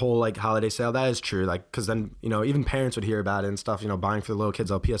holiday? That whole like holiday sale, that is true. Like, because then even parents would hear about it and stuff. Buying for the little kids.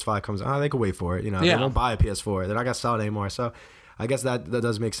 Oh, PS5 comes. Oh, they could wait for it. They won't buy a PS4. They're not gonna sell it anymore. So. I guess that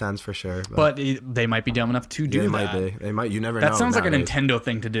does make sense for sure. But they might be dumb enough to do that. Might be. They might. You never know. That sounds like a Nintendo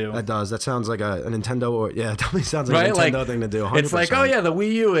thing to do. That does. That sounds like a Nintendo. It definitely sounds like a Nintendo thing to do. 100%. It's like, oh yeah, the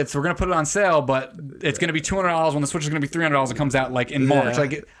Wii U. We're gonna put it on sale, but it's gonna be $200 when the Switch is gonna be $300. It comes out like in March.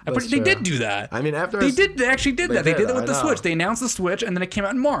 Like, they did do that. I mean, after they actually did that. They did that with the Switch. They announced the Switch, and then it came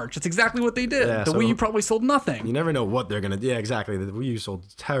out in March. That's exactly what they did. Yeah, the Wii U probably sold nothing. You never know what they're gonna do. Yeah, exactly. The Wii U sold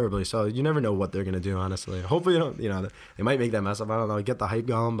terribly, so you never know what they're gonna do. Honestly, hopefully, they might make that mess up. I don't know. Get the hype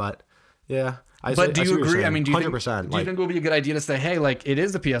going, but yeah. Do you agree? I mean, do you 100%. Do you think it would be a good idea to say, hey, like it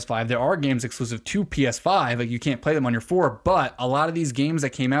is the PS5. There are games exclusive to PS5. Like you can't play them on your 4, but a lot of these games that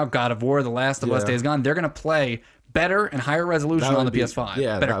came out, God of War, The Last of Us, Days Gone, they're gonna play better and higher resolution on the PS5.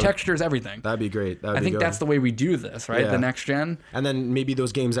 Yeah, better textures, everything. That'd be great. I think that's the way we do this, right? Yeah. The next gen. And then maybe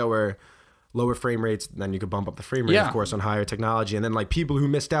those games that were lower frame rates, then you could bump up the frame rate, of course, on higher technology. And then like people who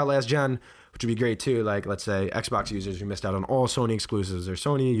missed out last gen, which would be great too. Like let's say Xbox users who missed out on all Sony exclusives, or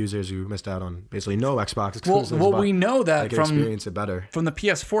Sony users who missed out on basically no Xbox exclusives. Well, we know that from experience it better from the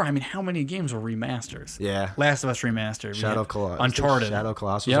PS4. I mean, how many games were remasters? Yeah, Last of Us remastered, Shadow of Colossus, Uncharted, Shadow of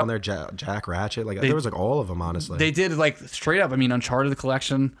Colossus was on there, Jack Ratchet. Like there was like all of them. Honestly, they did like straight up. I mean, Uncharted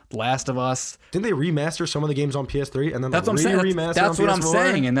collection, Last of Us. Didn't they remaster some of the games on PS3 and then that's what I'm saying. That's what I'm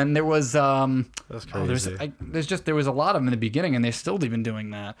saying. And then there was that's crazy. There was a lot of them in the beginning, and they're still even doing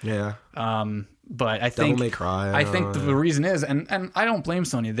that. Yeah. But I think Devil May Cry, I think the reason is, and I don't blame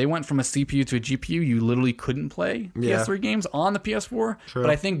Sony. They went from a CPU to a GPU. You literally couldn't play PS3 games on the PS4. True. But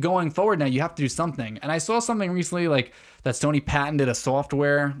I think going forward now, you have to do something. And I saw something recently like that Sony patented a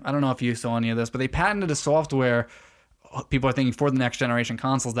software. I don't know if you saw any of this, but they patented a software. People are thinking for the next generation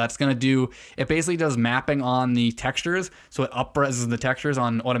consoles that's going to do, it basically does mapping on the textures, so it up-reses the textures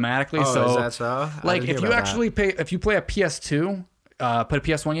on automatically. Is that so? Like if you actually if you play a PS2, put a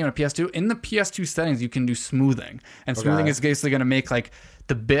PS1 game on a PS2, in the PS2 settings you can do smoothing, and smoothing is basically going to make like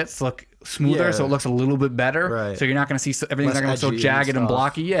the bits look smoother, so it looks a little bit better. Right. So you're not going to see everything's not going to be so jagged and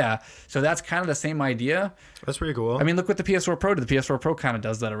blocky. Yeah. So that's kind of the same idea. That's pretty cool. I mean, look what the PS4 Pro did. The PS4 Pro kind of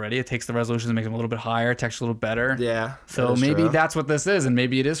does that already. It takes the resolutions and makes them a little bit higher, texture a little better. Yeah. So maybe that's what this is, and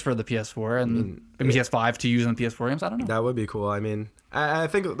maybe it is for the PS4 and PS5 to use on PS4 games. I don't know. That would be cool. I mean, I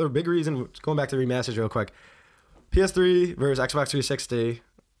think the big reason, going back to the remasters real quick, PS3 versus Xbox 360.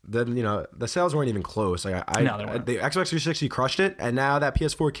 Then the sales weren't even close. Like the Xbox 360 crushed it, and now that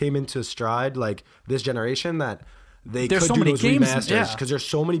PS4 came into stride, like this generation, that there's could do those remasters because there's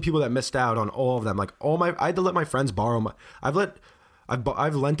so many people that missed out on all of them. Like I had to let my friends borrow my. I've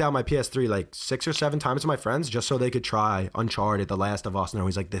lent out my PS3 like 6 or 7 times to my friends just so they could try Uncharted, The Last of Us, and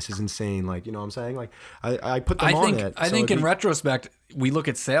he's like, "This is insane!" Like, you know what I'm saying? Like, I put them on it. I think in retrospect, we look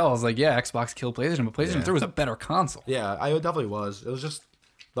at sales like, Xbox killed PlayStation, but PlayStation 3 was a better console. Yeah, it definitely was. It was just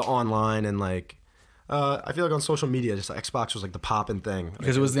the online and like I feel like on social media, just like Xbox was like the poppin' thing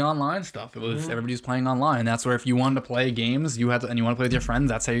because it was the online stuff. It was everybody's playing online. That's where if you wanted to play games, and you want to play with your friends,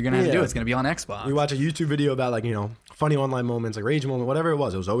 that's how you're gonna have to do it. It's gonna be on Xbox. We watch a YouTube video about like funny online moments, like rage moment, whatever it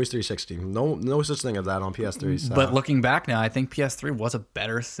was always 360. No such thing as that on PS3. So. But looking back now, I think PS3 was a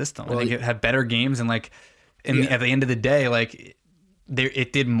better system. I think it had better games, and like at the end of the day, like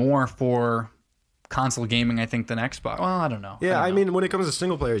it did more for console gaming, I think, than Xbox. Well, I don't know. Yeah, I I don't know. mean, when it comes to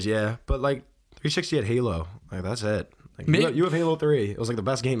single players, yeah, but like 360 had Halo, like that's it. Like, Me- you have Halo 3. It was like the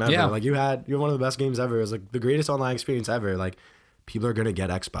best game ever. Yeah. Like you had one of the best games ever. It was like the greatest online experience ever. Like people are gonna get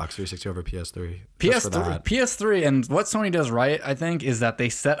Xbox 360 over PS3. just for that. PS3, and what Sony does right, I think, is that they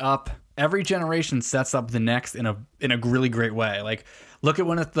set up every generation sets up the next in a really great way. Like, look at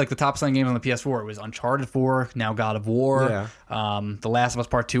one of like the top selling games on the PS4. It was Uncharted 4, now God of War. The Last of Us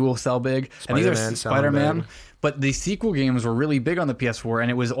Part 2 will sell big, and these are Spider-Man selling Spider-Man. big. But the sequel games were really big on the PS4,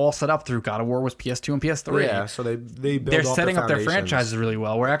 and it was all set up through God of War was PS2 and PS3. Yeah, so they build They're off setting up their foundations. franchises really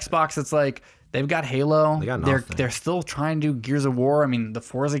well. Where Xbox, it's like they've got Halo. They got they're nothing. still trying to do Gears of War. I mean, the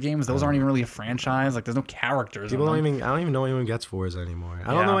Forza games, those aren't even really a franchise. Like, there's no characters. People in don't them. even. I don't even know anyone who gets Forza anymore. I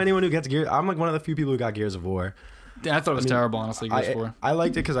don't Yeah. know anyone who gets Gears. I'm like one of the few people who got Gears of War. Yeah, I thought it was terrible, honestly. Gears of War. I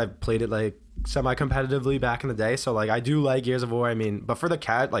liked it because I played it like semi-competitively back in the day. So like I do like Gears of War. I mean, but for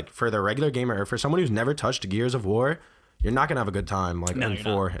the regular gamer, or for someone who's never touched Gears of War, you're not gonna have a good time. Like No, in you're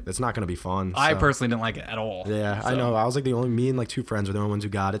 4, it's not gonna be fun. I so. personally didn't like it at all. Yeah, I So- know. I was like me and like 2 friends were the only ones who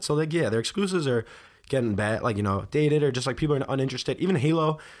got it. So like yeah, their exclusives are getting bad, like dated, or just like people are uninterested. Even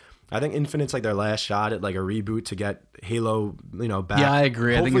Halo, I think Infinite's like their last shot at like a reboot to get Halo, back. Yeah, I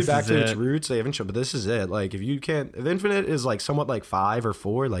agree. I think Hopefully this back is to its it. roots. They haven't shown, but this is it. Like if Infinite is like somewhat like 5 or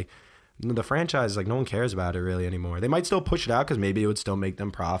 4, like the franchise, like no one cares about it really anymore. They might still push it out because maybe it would still make them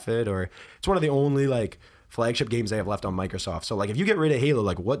profit, or it's one of the only like flagship games they have left on Microsoft. So like if you get rid of Halo,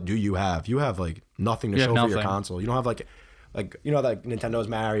 like what do you have? You have like nothing to You show have for your nothing. console. You don't have like like Nintendo's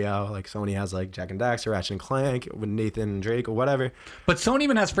Mario, like Sony has like Jack and Daxter, Ratchet and Clank with Nathan and Drake or whatever. But Sony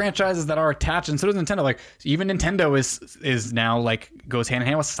even has franchises that are attached, and so does Nintendo. Like, even Nintendo is now like goes hand in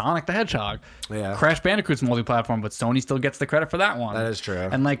hand with Sonic the Hedgehog. Yeah. Crash Bandicoot's multi-platform, but Sony still gets the credit for that one. That is true.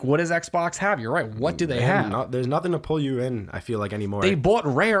 And like, what does Xbox have? You're right. What do they have? There's nothing to pull you in, I feel like, anymore. They bought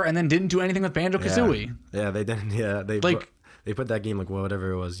Rare and then didn't do anything with Banjo Kazooie. Yeah, they didn't. Yeah, they put that game like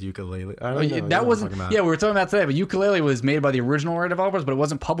whatever it was, Ukulele. I don't know. You know That what wasn't. I'm talking Yeah, about. we were talking about today. But Ukulele was made by the original Rare developers, but it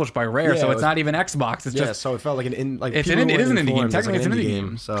wasn't published by Rare, Yeah, so it it's was- not even Xbox. It's Yeah, just so it felt like it is an it is indie an indie game. informed. Technically, like it's an indie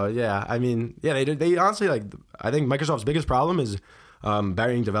game. So yeah, I mean, yeah, they did. They honestly like. I think Microsoft's biggest problem is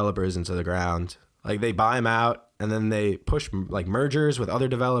burying developers into the ground. Like they buy them out and then they push like mergers with other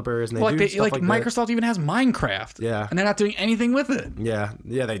developers and they well, do like, stuff like that. Microsoft even has Minecraft. Yeah. and they're not doing anything with it. Yeah,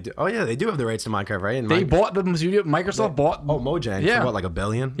 they do. Oh yeah, they do have the rights to Minecraft, right? And They bought the studio. Microsoft bought. Oh, Mojang Yeah. for what, like $1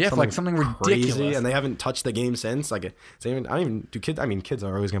 billion? Yeah, for, like, something crazy, ridiculous. and they haven't touched the game since. Like, it's even, I don't even do kids. I mean, kids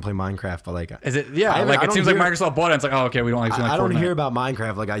are always gonna play Minecraft, but like, Is it? Yeah, I like it don't seems like hear- Microsoft bought it. And it's like, oh, okay, we don't actually like I don't Fortnite. hear about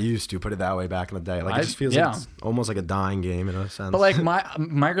Minecraft like I used to. Put it that way back in the day. Like, it just feels yeah. like it's almost like a dying game in a sense. But like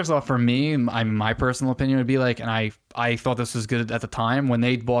Microsoft, for me, my personal opinion would be like, and I thought this was good at the time when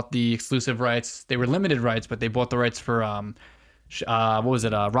they bought the exclusive rights. They were limited rights, but they bought the rights for what was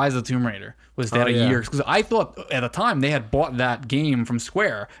it? Rise of the Tomb Raider was that Oh, a yeah. year exclusive? I thought at the time they had bought that game from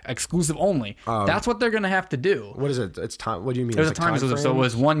Square, exclusive only. That's what they're gonna have to do. what is it? It's time. What do you mean? It was a It's time like exclusive, so it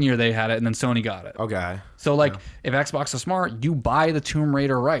was 1 year they had it, and then Sony got it. Okay. So like, if Xbox is smart, you buy the Tomb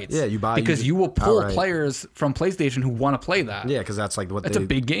Raider rights. Yeah, you buy- because you- you will pull outright. players from PlayStation who want to play that. Yeah, because that's like what It's a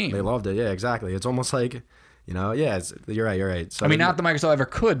big game. They loved it. Yeah, exactly. It's almost like, yeah. You're right. So I mean, not that Microsoft ever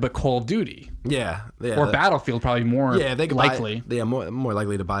could, but Call of Duty yeah, or Battlefield probably more Yeah, they could likely. more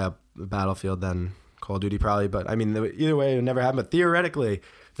likely to buy up Battlefield than Call of Duty probably. But I mean, either way, it would never happen. But theoretically,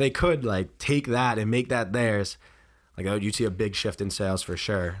 they could like take that and make that theirs. Like you'd see a big shift in sales for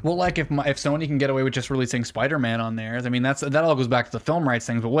sure. Well, like if Sony can get away with just releasing Spider-Man on theirs, I mean that all goes back to the film rights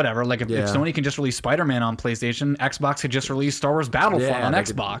things. But whatever. Like if Sony can just release Spider-Man on PlayStation, Xbox could just release Star Wars Battlefront Yeah, on they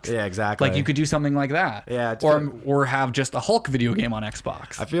could- Xbox. yeah, exactly. Like you could do something like that. Yeah, it's or have just a Hulk video game on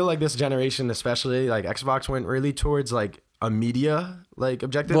Xbox. I feel like this generation, especially like Xbox, went really towards like a media like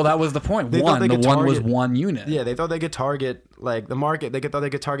objective. Well, that was the point. They thought they The could one was target- one unit. Yeah, they thought they could target like the market. Thought they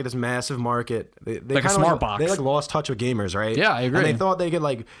could target this massive market. They Like a kinda, smart box. They like lost touch with gamers, right? Yeah, I agree. And they thought they could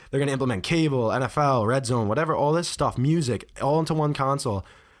like they're gonna implement cable, NFL, Red Zone, whatever, all this stuff, music, all into one console.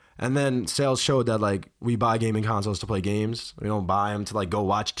 And then sales showed that like we buy gaming consoles to play games. We don't buy them to like go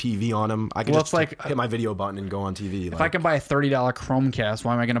watch TV on them. I can Well, just it's like- hit my video button and go on TV. If I can buy a $30 Chromecast,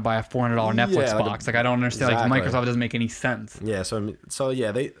 why am I going to buy a $400 Netflix Yeah, like box? Like I don't understand. exactly. Like Microsoft doesn't make any sense. Yeah, so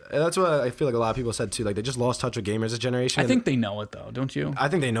yeah, that's what I feel like a lot of people said too. Like they just lost touch with gamers this generation. I think they know it though, don't you? I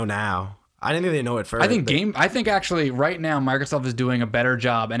think they know now. I didn't think they know it first. I think actually right now Microsoft is doing a better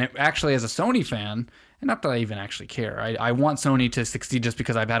job, and it actually as a Sony fan, and not that I even actually care. I want Sony to succeed just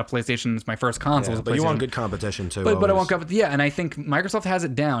because I've had a PlayStation. It's my first console. was a but you want PlayStation. good competition too. But I always. want competition. Yeah, and I think Microsoft has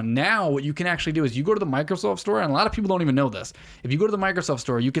it down. Now what you can actually do is you go to the Microsoft store, and a lot of people don't even know this. If you go to the Microsoft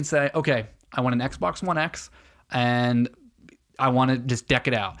store, you can say, okay, I want an Xbox One X, and I want to just deck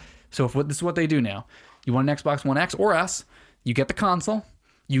it out. So this is what they do now. You want an Xbox One X or S, you get the console,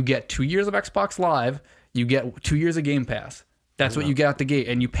 you get 2 years of Xbox Live, you get 2 years of Game Pass. That's what you get out the gate,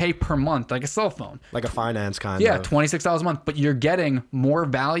 and you pay per month like a cell phone. Like a finance kind Yeah, of. $26 a month, but you're getting more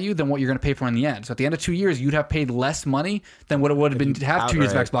value than what you're going to pay for in the end. So at the end of 2 years, you'd have paid less money than what it would have been to have 2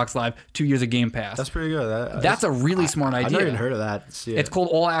 years of outright. Xbox Live, 2 years of Game Pass. That's pretty good. That's a really smart idea. I've never even heard of that. It's called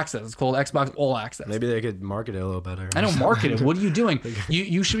All Access. It's called Xbox All Access. Maybe they could market it a little better. I don't market it. What are you doing?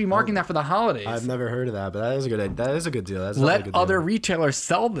 You should be marketing that for the holidays. I've never heard of that, but that is a good. That is a good deal. That's a Let good deal. other retailers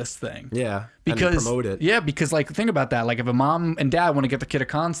sell this thing. Yeah, Because and promote it. Yeah, because like think about that. Like if a mom and dad want to get the kid a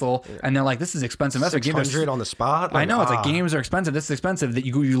console and they're like, "This is expensive." That's 600 on the spot. I know it's like games are expensive. This is expensive. That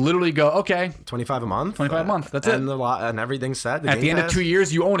you literally go, okay, 25 a month. 25 a month. That's and it. And everything's set. At the end of 2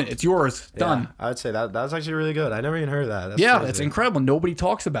 years, you own it. It's yours. Done. Yeah, I would say that's actually really good. I never even heard of that. That's Yeah, crazy. it's incredible. Nobody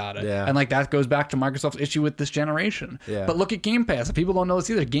talks about it. Yeah. And like that goes back to Microsoft's issue with this generation. Yeah. But look at Game Pass. If people don't know this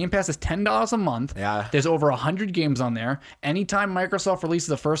either, Game Pass is $10 a month. Yeah. There's over 100 games on there. Anytime Microsoft releases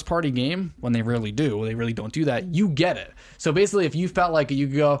a first party game, when they rarely do, they really don't do that, you get it. So basically, if you felt like you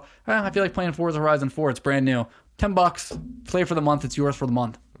could go, I feel like playing Forza Horizon 4, it's brand new. $10, play for the month, it's yours for the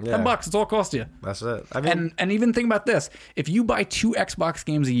month. Yeah. $10, it's all it costs you. That's it. I mean, And even think about this: if you buy 2 Xbox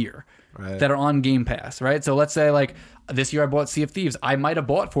games a year Right. that are on Game Pass, right? So let's say like this year I bought Sea of Thieves. I might have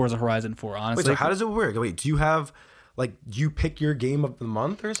bought Forza Horizon 4. Honestly, wait. So how does it work? Wait, do you have like do you pick your game of the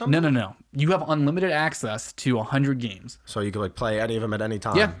month or something? No. You have unlimited access to 100 games. So you could like play any of them at any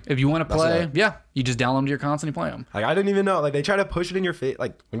time. Yeah, if you want to That's play, it. yeah, you just download them to your console and you play them. Like I didn't even know. Like they try to push it in your face.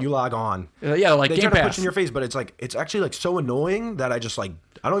 Like when you log on, Yeah, like they Game try to Pass. push it in your face. But it's actually like so annoying that I just like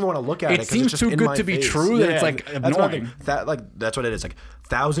I don't even want to look at it. It 'cause seems it's just too in good my to be face. true that it's, like, that's what I annoying. think. That's what it is. Like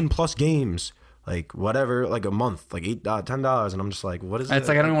 1,000+ games. Like whatever, like a month, like $10, and I'm just like, what is it? It's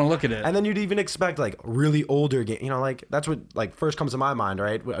like I don't even want to look at it. And then you'd even expect like really older game, like that's what like first comes to my mind,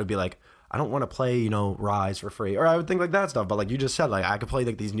 right? I would be like, I don't want to play, Rise for free, or I would think like that stuff. But like you just said, like I could play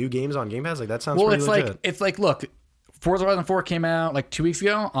like these new games on Game Pass, like that sounds Well, pretty it's legit. like look, Forza Horizon 4 came out like 2 weeks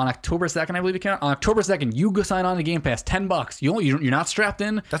ago on October 2nd, I believe it came out. On October 2nd, you go sign on to Game Pass, $10. You're not strapped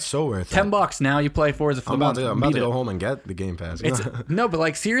in. That's so worth it. $10 now you play Forza for I'm the about month. to, I'm about Beat to it. go home and get the Game Pass. No, but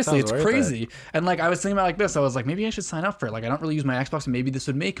like seriously, Sounds it's worth crazy. And like I was thinking about like this, I was like, maybe I should sign up for it. Like I don't really use my Xbox, and maybe this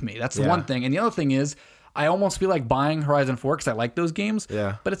would make me. That's the Yeah. one thing. And the other thing is, I almost feel like buying Horizon 4 because I like those games.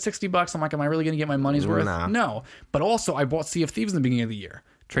 Yeah. But it's $60. I'm like, am I really going to get my money's worth? Nah. No. But also, I bought Sea of Thieves in the beginning of the year.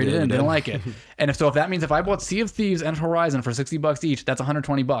 Traded Yeah, you in, did. didn't like it. And if that means if I bought Sea of Thieves and Horizon for $60 each, that's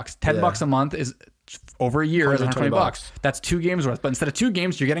 $120. $10 a month is over a year is $120. That's 2 games worth. But instead of 2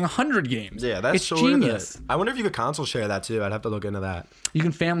 games, you're getting 100 games. Yeah, that's it's so genius. worth it. I wonder if you could console share that too. I'd have to look into that. You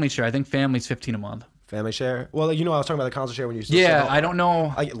can family share. I think family's $15 a month. Family share. Well, I was talking about the console share when you. Yeah, I don't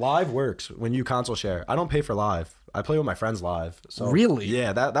know. Like live works when you console share. I don't pay for live. I play with my friends live. So Really?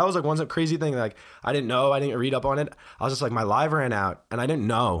 Yeah, that was like one crazy thing. Like I didn't know. I didn't read up on it. I was just like my live ran out and I didn't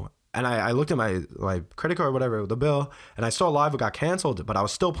know. And I looked at my credit card or whatever, the bill, and I saw live got canceled, but I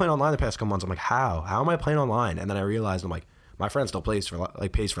was still playing online the past couple months. I'm like, how am I playing online? And then I realized I'm like, my friend still pays for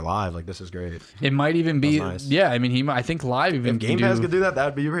live. Like this is great. It might even be, That's nice. yeah. I mean, I think live even If Game can Pass do could do that,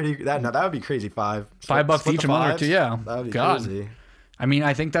 that'd be pretty. That would be crazy. $5 $5 each a month or two. Yeah, that'd be God. crazy. I mean,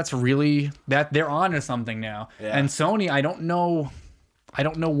 I think that's really that they're on to something now. Yeah. And Sony, I don't know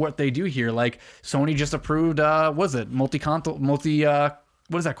what they do here. Like Sony just approved, what is that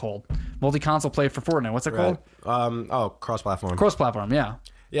called? Multi-console play for Fortnite. What's it called? Cross-platform. Cross-platform. Yeah,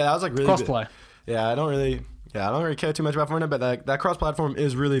 Yeah, that was like really cross-play. Yeah, I don't really care too much about Fortnite, but that cross-platform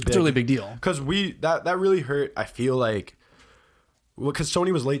is really big. It's a really big deal. Because that really hurt. I feel like, because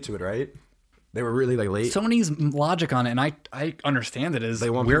Sony was late to it, right? They were really like late. Sony's logic on it, and I understand it, is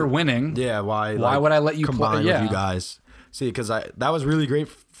want we're people- winning. Yeah, why would I let you combine play? Yeah. with you guys? See, because that was really great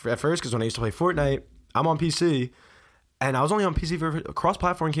at first. Because when I used to play Fortnite, I'm on PC, and I was only on PC for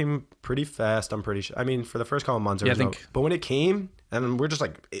cross-platform came pretty fast. I'm pretty sure. I mean, for the first couple of months, but when it came, and we're just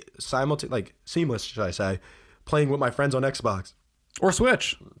like seamless, should I say, playing with my friends on Xbox. Or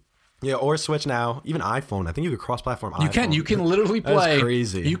Switch. Yeah, or Switch now, even iPhone. I think you could cross-platform. You can literally That is play.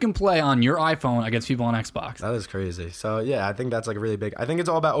 crazy. You can play on your iPhone against people on Xbox. That is crazy. So yeah, I think that's like really big. I think it's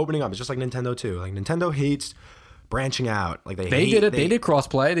all about opening up. It's just like Nintendo too. Like Nintendo hates branching out. Like They did it. They did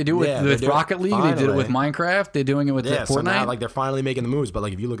crossplay. They do it Yeah, with they do it Rocket League. They did it with Minecraft. They're doing it with Yeah, Fortnite. so now like they're finally making the moves. But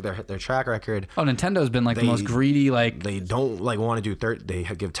like if you look at their track record, Oh, Nintendo's been like the most greedy. Like they don't like want to do They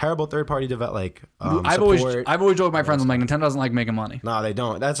give terrible third-party I've support. always joked with my friends. I'm like, Nintendo doesn't like making money. No, they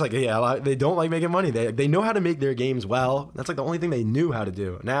don't. That's like they don't like making money. They know how to make their games well. That's like the only thing they knew how to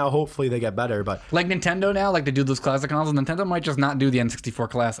do. Now hopefully they get better. But Like Nintendo now, like they do those classic consoles. Nintendo might just not do the N64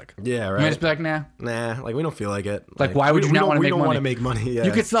 Classic. yeah, You might right. just be like, nah. Nah, like we don't feel like it. it. Like, why would you not want to make money? We don't want to make money. Yeah.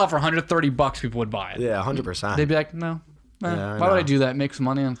 You could sell it for $130. People would buy it. Yeah, 100%. They'd be like, no. Yeah, Why would I do that? Make some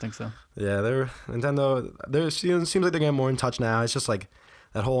money? I don't think so. Yeah, Nintendo. Seems like they're getting more in touch now. It's just like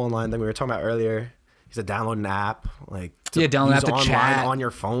that whole online thing we were talking about earlier. You said download an app, like download an app to online chat on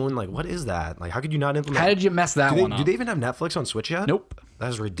your phone. Like, what is that? Like, how could you not implement? How did you mess that one up? Do they even have Netflix on Switch yet? Nope. That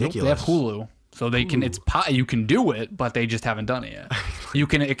is Nope, ridiculous. they have Hulu, so they can. You can do it, but they just haven't done it yet.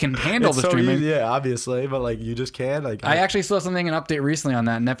 It can handle It's the so streaming. easy, yeah, obviously, but like you just can't. Like, I actually saw something an update recently on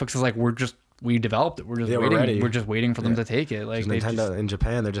that. Netflix is like, we developed it. We're just waiting. we're ready. We're just waiting for them to take it. Like Nintendo in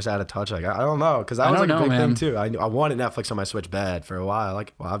Japan, they're just out of touch. Like, I don't know, because that was like a big thing too. I wanted Netflix on my Switch bad for a while.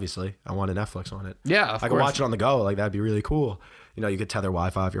 Like, well, obviously, I wanted Netflix on it. Yeah, I could watch it on the go. Like, that'd be really cool. You know, you could tether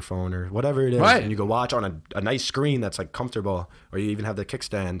Wi-Fi off your phone or whatever it is, Right. and you could watch on a nice screen that's like comfortable, or you even have the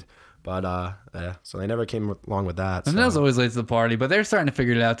kickstand. But yeah, so they never came along with that. So. Nintendo's always late to the party, but they're starting to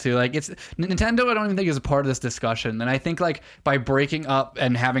figure it out too. Like it's Nintendo, I don't even think is a part of this discussion. And I think like by breaking up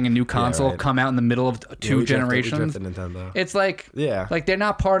and having a new console come out in the middle of two generations, Nintendo. it's like like they're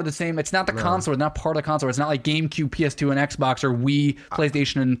not part of the same. It's not the console. It's not part of the console. It's not like GameCube, PS2, and Xbox, or Wii,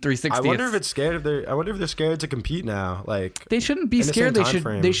 PlayStation, and 360. I wonder if it's scared. I wonder if they're scared to compete now. Like they shouldn't be scared.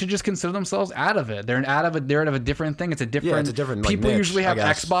 They should just consider themselves out of it. They're out of a different thing. It's a different. Yeah, it's a different. People like, niche, usually have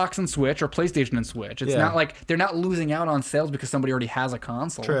Xbox and Switch or PlayStation and Switch. It's not like they're not losing out on sales because somebody already has a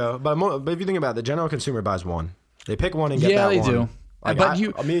console. True, but if you think about it, the general consumer buys one. They pick one and get that one. Yeah, they do. Like,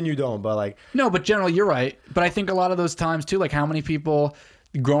 but me and you don't. But like, no, but generally you're right. But I think a lot of those times too, like how many people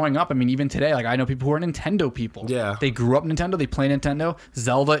growing up, I mean, even today, like I know people who are Nintendo people. Yeah, they grew up Nintendo. They play Nintendo.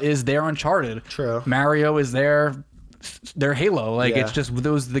 Zelda is their Uncharted. True. Mario is their Halo. Like it's just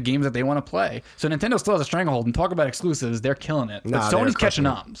those are the games that they want to play. So Nintendo still has a stranglehold. And talk about exclusives, they're killing it. But Sony's catching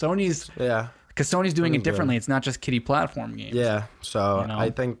up. Because Sony's doing it differently. It's not just kiddie platform games. Yeah. So I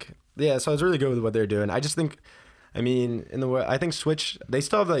think so it's really good with what they're doing. I just think, I mean, I think Switch, they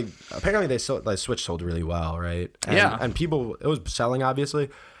still have like, apparently Switch sold really well, right? And people, it was selling obviously.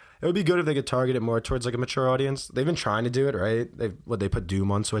 It would be good if they could target it more towards like a mature audience. They've been trying to do it, right? They put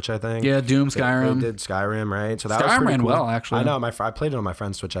Doom on Switch, I think. Yeah, Doom, Skyrim. They did Skyrim, right? So that Skyrim was pretty ran cool. well, actually. I know. I played it on my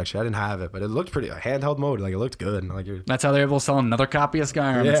friend's Switch actually. I didn't have it, but it looked pretty handheld mode. Like it looked good. Like that's how they're able to sell another copy of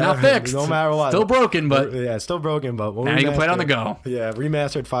Skyrim. It's not fixed. No matter what. Still broken, but it's still broken. But now you can play it on the go. Yeah,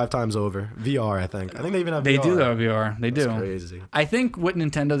 remastered 5 times over. VR, I think. I think they even have. They VR. do have VR. They do. That's crazy. I think what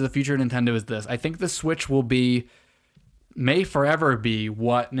the future of Nintendo is this. I think the Switch may forever be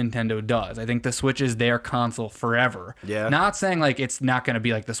what Nintendo does. I think the Switch is their console forever. Yeah. Not saying like it's not going to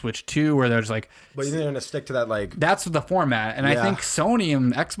be like the Switch 2 where there's like... But you're going to stick to that like... That's the format. And I think Sony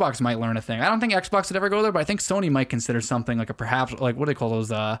and Xbox might learn a thing. I don't think Xbox would ever go there, but I think Sony might consider something like perhaps like what do they call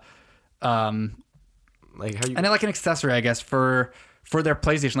those? Like how you... And like an accessory, I guess, for their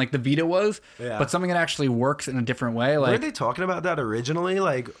PlayStation, like the Vita was, but something that actually works in a different way. Like, weren't they talking about that originally?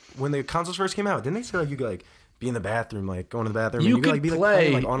 Like when the consoles first came out, didn't they say like you could like be in the bathroom, like go into the bathroom? You and could could, like,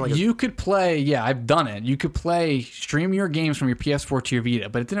 play. Like, on, like, you could play. Yeah, I've done it. You could stream your games from your PS4 to your Vita,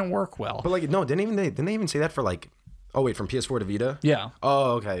 but it didn't work well. But like, no, didn't they even say that for like? Oh wait, from PS4 to Vita? Yeah.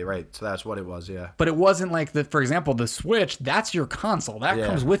 Oh, okay, right. So that's what it was, yeah. But it wasn't like for example, the Switch, that's your console. That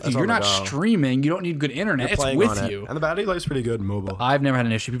comes with you. You're not streaming. You don't need good internet. It's with you. And the battery life's pretty good mobile. I've never had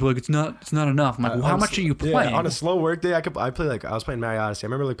an issue. People are like, it's not enough. I'm like, well, how much are you playing? Yeah, on a slow work day, I was playing Mario Odyssey. I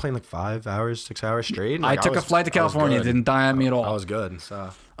remember like playing like 5 hours, 6 hours straight. I took a flight to California. It didn't die on me at all. I was good,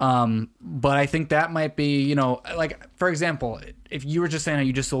 so. But I think that might be, like, for example, if you were just saying how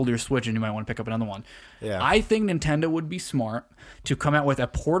you just sold your Switch and you might want to pick up another one. Yeah. I think Nintendo would be smart to come out with a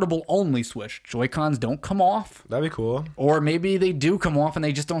portable only Switch. Joy-Cons don't come off. That'd be cool. Or maybe they do come off and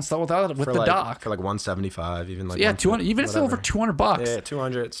they just don't sell without it with the dock. For like $175, even like 200, even it's still over $200. Yeah,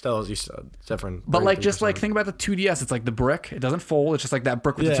 200 still is different. But like just like think about the 2DS. It's like the brick. It doesn't fold. It's just like that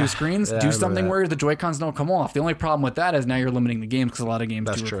brick with the two screens. Do something where the Joy-Cons don't come off. The only problem with that is now you're limiting the games because a lot of games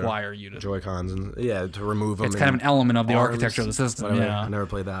do require you to Joy-Cons and to remove them. It's kind of an element of the architecture of the system. Whatever. Yeah, I never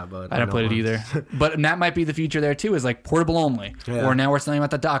played that, but I didn't play it either. But that might be the future there too. Is like portable only. Yeah. Or now we're selling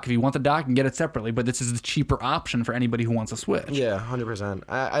about the dock. If you want the dock, you can get it separately. But this is the cheaper option for anybody who wants a Switch. Yeah, 100%.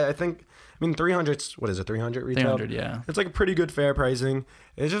 I think. I mean, 300. What is it? 300 retail. 300, yeah. It's like a pretty good fair pricing.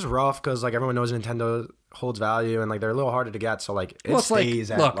 It's just rough because like everyone knows Nintendo holds value and like they're a little harder to get. So like it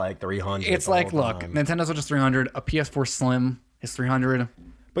stays at like 300. It's like Nintendo Switch is 300. A PS4 Slim is 300.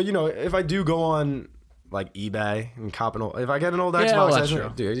 But if I do go on like eBay and cop if I get an old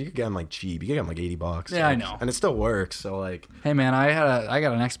Xbox, dude, you can get them like cheap. You can get them like $80. Yeah, I know. And it still works. So like, hey man, I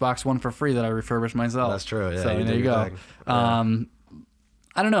got an Xbox One for free that I refurbished myself. That's true. Yeah. So there you go.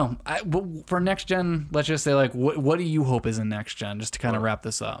 I don't know. For next gen, let's just say like, what do you hope is in next gen? Just to kind of wrap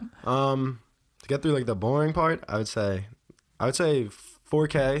this up. to get through like the boring part, I would say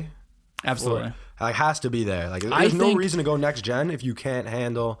 4K. Absolutely. It has to be there. Like, I there's no think- reason to go next gen if you can't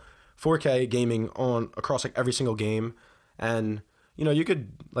handle 4K gaming on across like every single game. And you know, you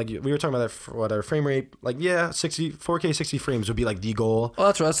could, like, we were talking about that, whatever frame rate. Like, yeah, 4K 60 frames would be like the goal. Well,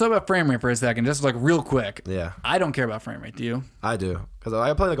 that's right. Let's talk about frame rate for a second, just like real quick. Yeah, I don't care about frame rate. Do you? I do, because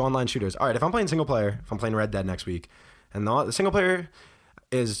I play like online shooters. All right, if I'm playing single player, if I'm playing Red Dead next week, and the single player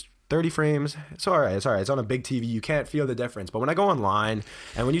is 30 frames, it's all right. It's all right. It's on a big TV. You can't feel the difference. But when I go online,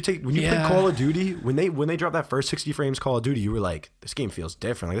 and when you play Call of Duty, when they drop that first 60 frames Call of Duty, you were like, this game feels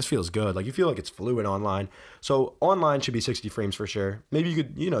different. Like, this feels good. Like, you feel like it's fluid online. So online should be 60 frames for sure. Maybe you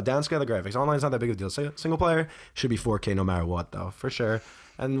could, downscale the graphics. Online's not that big of a deal. Single player should be 4K no matter what, though, for sure.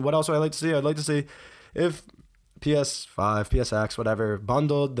 And what else would I like to see? I'd like to see if PS5, PSX, whatever,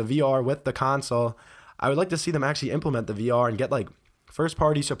 bundled the VR with the console. I would like to see them actually implement the VR and get like first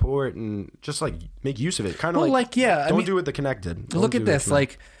party support and just like make use of it. Kind of don't do it the connected. Look at this.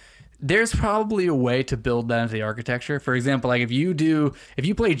 Like, there's probably a way to build that into the architecture. For example, like if you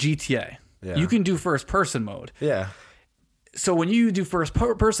play GTA, you can do first person mode. Yeah. So when you do first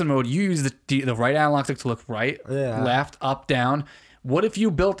person mode, you use the right analog stick to look right, left, up, down. What if you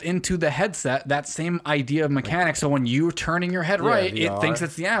built into the headset that same idea of mechanics? So when you're turning your head right, VR. it thinks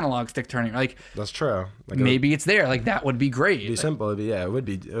it's the analog stick turning. Like, that's true. Like maybe it's there. Like, that would be great. It'd be simple. It would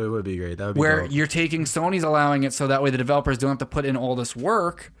be great. That would be where dope. you're taking Sony's allowing it so that way the developers don't have to put in all this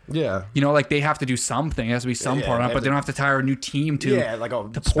work. Yeah. Like they have to do something. It has to be some part on it, but they don't have to hire a new team to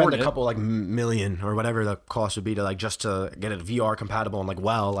spend a couple like million or whatever the cost would be to like just to get it VR compatible and like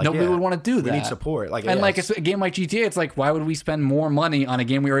nobody would want to do that. We need support. Like, and like it's a game like GTA, it's like, why would we spend more money on a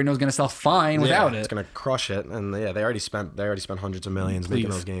game we already know is going to sell fine without it? It's going to crush it. And they already spent hundreds of millions making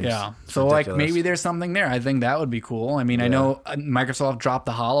those games. Yeah. It's so ridiculous. like maybe there's something there. I think that would be cool. I mean, I know Microsoft dropped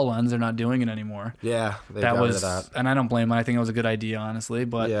the HoloLens. They're not doing it anymore. Yeah. That was, and I don't blame them. I think it was a good idea, honestly.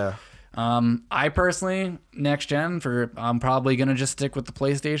 But yeah. I personally, next gen, I'm probably gonna just stick with the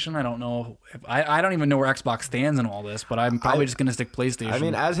PlayStation. I don't know if I don't even know where Xbox stands in all this, but I'm probably just gonna stick PlayStation. I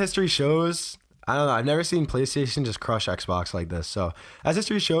mean, as history shows, I don't know. I've never seen PlayStation just crush Xbox like this. So as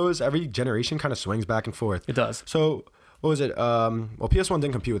history shows, every generation kind of swings back and forth. It does. So what was it? Well, PS1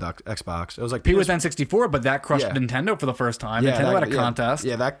 didn't compete with Xbox. It was like with N64, but that crushed Nintendo for the first time. Nintendo had a contest.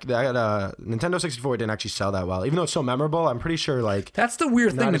 Yeah, that Nintendo 64 didn't actually sell that well, even though it's so memorable. I'm pretty sure like that's the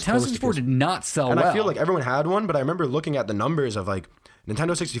weird thing. Nintendo 64 did not sell well. And I feel like everyone had one, but I remember looking at the numbers of like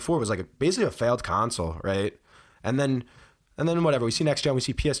Nintendo 64 was like basically a failed console, right? And then whatever, we see next gen, we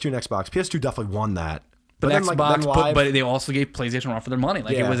see PS2 and Xbox. PS2 definitely won that. But then, Xbox, Live, but they also gave PlayStation run for their money.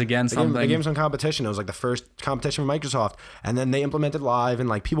 Like, it was, again, something. The game's on competition. It was like the first competition for Microsoft. And then they implemented Live, and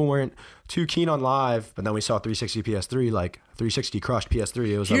like people weren't too keen on Live. But then we saw 360 PS3, like 360 crushed PS3.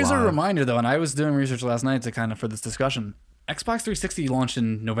 It was Here's a reminder, though, and I was doing research last night to kind of for this discussion. Xbox 360 launched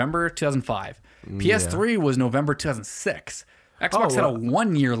in November 2005. PS3 was November 2006. Xbox had a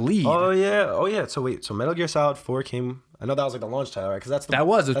 1-year lead. Oh yeah. So Metal Gear Solid 4 came. I know that was like the launch title, right? Because that's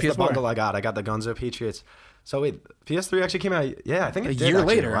PS4. The bundle I got. I got the Guns of Patriots. So wait, PS3 actually came out. Yeah, I think it a did year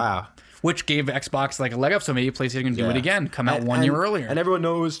actually. later. Wow. Which gave Xbox like a leg up, so maybe PlayStation can do it again. Come out 1 year earlier. And everyone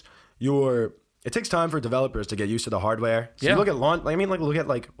knows it takes time for developers to get used to the hardware. So you look at look at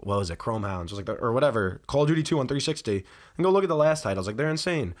what was it, Chrome Hounds, or whatever, Call of Duty 2 on 360, and go look at the last titles. Like, they're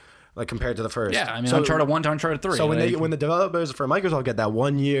insane. Like, compared to the first. Yeah, I mean, Uncharted 1 to Uncharted 3. So when the developers for Microsoft get that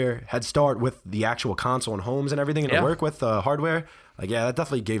 1 year head start with the actual console and homes and everything, and to work with the hardware, that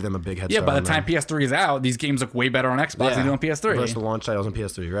definitely gave them a big head start. Yeah, by the time PS3 is out, these games look way better on Xbox than they do on PS3. Versus the launch titles on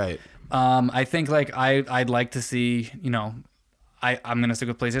PS3, right. I think, like, I'd like to see, I'm going to stick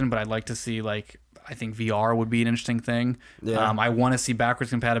with PlayStation, but I'd like to see, like, I think VR would be an interesting thing. Yeah. I want to see backwards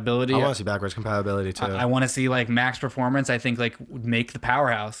compatibility. I want to see backwards compatibility too. I want to see like max performance. I think like make the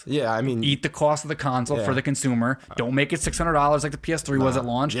powerhouse. Yeah, I mean, eat the cost of the console for the consumer. Don't make it $600 like the PS3 was at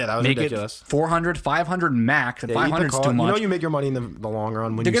launch. Yeah, that was ridiculous. Make it $400, $500 max. And 500 is too much. You know, you make your money in the long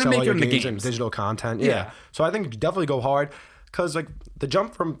run when They're you sell all your games and digital content. Yeah. So I think definitely go hard, because like the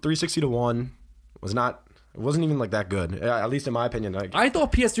jump from 360 to 1 was not. It wasn't even like that good, at least in my opinion. Like, I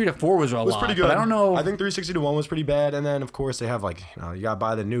thought PS3 to 4 was a lot. Was pretty good. But I don't know. I think 360 to 1 was pretty bad, and then of course they have like you gotta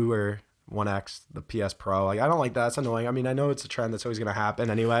buy the newer 1X, the PS Pro. Like, I don't like that. It's annoying. I mean, I know it's a trend that's always gonna happen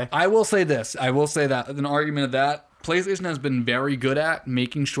anyway. I will say this. I will say that an argument of that. PlayStation has been very good at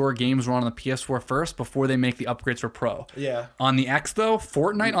making sure games run on the PS4 first before they make the upgrades for Pro. Yeah. On the X though,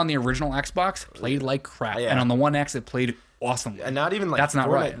 Fortnite on the original Xbox played like crap, and on the One X it played awesome. And not even like that's not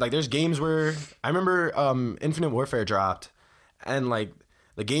Fortnite. right. Like, there's games where I remember Infinite Warfare dropped, and like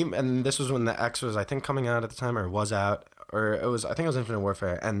the game, and this was when the X was I think coming out at the time, or was out, or I think it was Infinite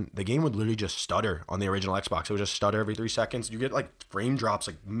Warfare, and the game would literally just stutter on the original Xbox. It would just stutter every 3 seconds. You get like frame drops,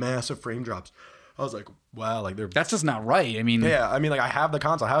 like massive frame drops. I was like, wow, like they're. That's just not right. I mean, Yeah, I mean, like I have the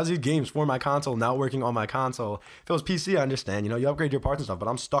console. How is these games for my console now working on my console? If it was PC, I understand. You upgrade your parts and stuff, but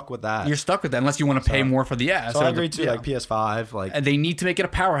I'm stuck with that. you're stuck with that unless you want to pay more for the so I agree too, like PS5, like. And they need to make it a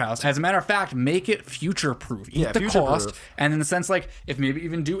powerhouse. As a matter of fact, make it future-proof. Eat the future-proof. cost, and in the sense, like, if maybe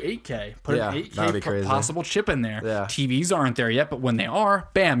even do 8K, put Yeah, an that'd be 8K crazy. possible chip in there. Yeah. TVs aren't there yet, but when they are,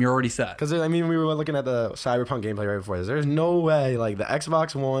 bam, you're already set. Because, I mean, we were looking at the Cyberpunk gameplay right before this. There's no way, like, the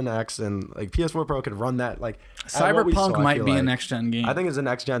Xbox One X and, like, PS4 Pro could run that, like... at what we Cyberpunk saw, I might feel be a like. next-gen game. I think it's a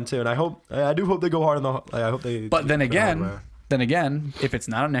next-gen, too, and I do hope they go hard on the... Like, I hope they... But then the again, hardware. if it's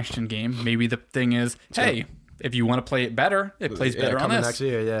not a next-gen game, maybe the thing is, hey, if you want to play it better, it plays better on coming this. next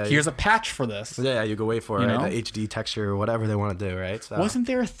year, yeah. Here's a patch for this. Yeah, you go wait for it, You right? know? The HD texture or whatever they want to do, right? So, Wasn't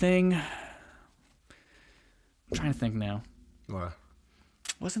there a thing... I'm trying to think now. What?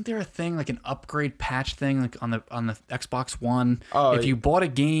 Wasn't there a thing like an upgrade patch thing like on the Xbox One? Oh, if you bought a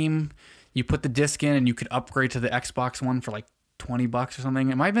game, you put the disc in and you could upgrade to the Xbox One for like $20 or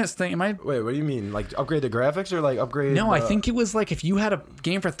something. Am I missing? Wait, what do you mean? Like, upgrade the graphics or, like, upgrade... No, I think it was like if you had a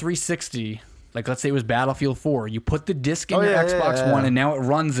game for 360, like let's say it was Battlefield 4, you put the disc in your Xbox One and now it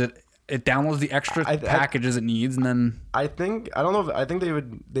runs it. It downloads the extra packages it needs, and then I think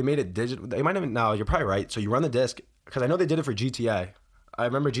they made it digital. They might have. No, you're probably right. So you run the disc because I know they did it for GTA. I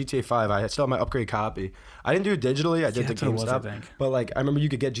remember GTA 5. I still have my upgrade copy. I didn't do it digitally. I did the that's what it was, I GameStop. think. But like I remember you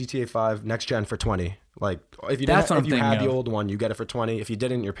could get GTA 5 next gen for 20. Like if you That's didn't, what if I'm you had thinking the of. old one, you get it for 20. If you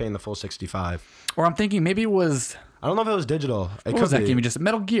didn't, you're paying the full 65. or I'm thinking maybe it was I don't know if it was digital. It what was could that be. game? Just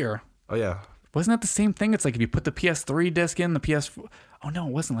Metal Gear. Oh yeah. Wasn't that the same thing? It's like if you put the PS3 disc in, the PS4. Oh no,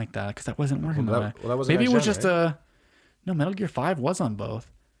 it wasn't like that because that wasn't working that way. that wasn't Maybe it was next just gen, no. Metal Gear 5 was on both.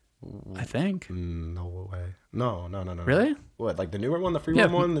 I think. No way. No. Really? What, like the newer one, the free Yeah.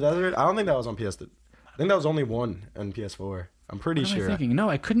 one, the desert? I don't think that was on PS. I think that was only one on PS4. I'm pretty What am I sure. thinking? No,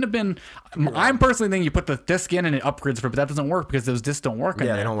 it couldn't have been. I'm personally thinking you put the disc in and it upgrades for it, but that doesn't work because those discs don't work. in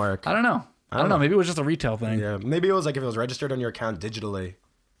Yeah, they there. don't work. I don't know. I don't know. Maybe it was just a retail thing. Yeah, maybe it was like if it was registered on your account digitally.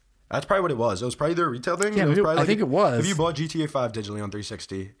 That's probably what it was. It was probably their retail thing. Yeah, It was maybe- probably I like think it was. If you bought GTA 5 digitally on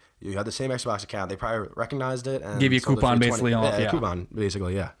 360, you had the same Xbox account. They probably recognized it and Give you a sold it for coupon 20. basically off, yeah. coupon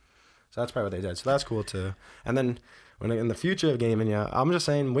basically, yeah. So that's probably what they did. So that's cool too. And then when in the future of gaming, yeah, I'm just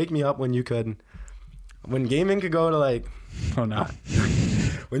saying, wake me up when you could, when gaming could go to like, Oh no.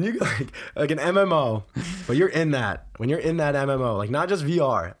 when you like an MMO, but you're in that. When you're in that MMO, like not just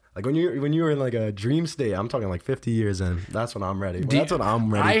VR. Like when you were in like a dream state, I'm talking like 50 years in. That's when I'm ready. That's what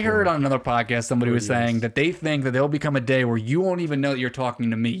I'm ready. I for. heard on another podcast somebody was saying that they think that there'll become a day where you won't even know that you're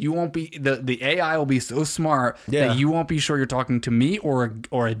talking to me. You won't be the AI will be so smart Yeah. that you won't be sure you're talking to me or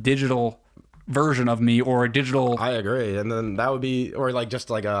a digital version of me or a digital. I agree. And then that would be, or like just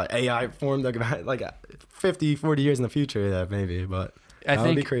like a AI form, like 50, 40 years in the future, yeah, maybe. But I that would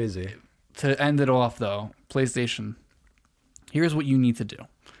be think- crazy. To end it off though, PlayStation. Here's what you need to do,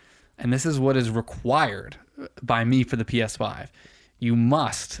 and this is what is required by me for the PS5. You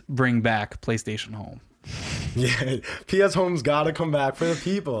must bring back PlayStation Home. Yeah, PS Home's got to come back for the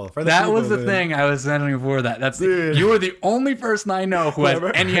people. For the That people, was the dude. thing I was mentioning before. That's Dude. you are the only person I know who has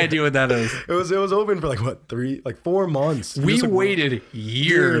Remember? any idea what that is. It was open for like what 4 months. We Just, like, waited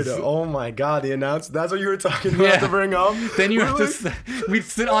years. Dude, oh my god, the announcement. That's what you were talking about Yeah. to bring up. Then you have Really? to. We'd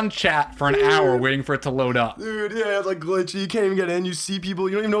sit on chat for an hour waiting for it to load up. Dude, yeah, it's like glitchy. You can't even get in. You see people.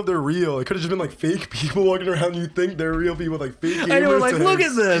 You don't even know if they're real. It could have just been like fake people walking around. You think they're real people with like fake gamers I know, like, tags. look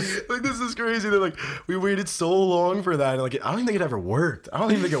at this. Like, this is crazy. They're like, we waited so long for that. And like, I don't even think it ever worked. I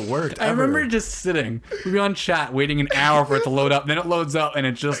don't even think it worked. I ever. remember just sitting. We'd be on chat waiting an hour for it to load up. Then it loads up and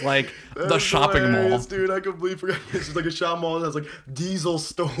it's just like the That's shopping mall. hilarious, dude. I completely forgot. It's just like a shop mall that has like diesel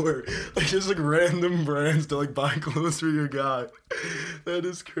store, like just like random brands to like buy clothes for your guy. That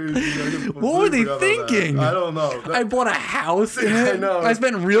is crazy. What were they thinking? I don't know. I bought a house in it. I know. I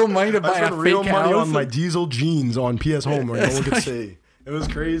spent real money to buy I spent a real fake money house. on my diesel jeans on PS Home where no It's one could like- see. It was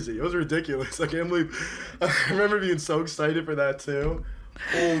crazy. It was ridiculous. I can't believe. I remember being so excited for that too.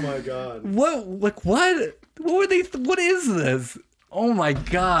 Oh my god. What? Like what? What were they? What is this? Oh my That is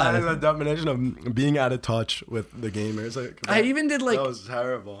god! the definition of being out of touch with the gamers. Like, I even did like that was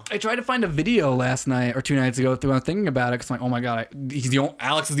terrible. I tried to find a video last night or 2 nights ago through thinking about it because I'm like, oh my god,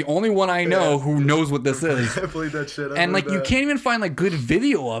 Alex is the only one I know who knows what this is. I played that shit. And like you can't even find like good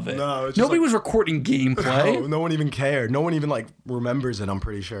video of it. No, it's just Nobody like- was recording gameplay. No one even cared. No one even like remembers it. I'm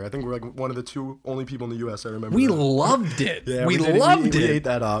pretty sure. I think we're like one of the 2 only people in the U.S. that remember. We that. loved it. Yeah, we did. loved We it. ate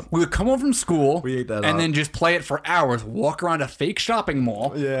that up. We would come home from school We ate that and up. then just play it for hours, walk around a fake shopping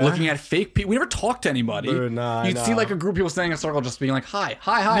mall, Yeah. looking at fake people. We never talked to anybody. Dude, nah, You'd see nah. like a group of people standing in a circle just being like, hi,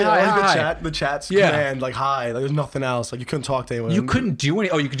 hi, hi, Yeah, hi, like hi. the chat's Yeah. command, like hi. Like, there's nothing else. Like you couldn't talk to anyone. You couldn't do any.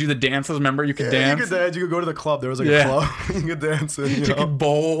 Oh, you could do the dances. Remember, you could Yeah, dance. You could dance. You could go to the club. There was like Yeah. a club. You could dance. And, You could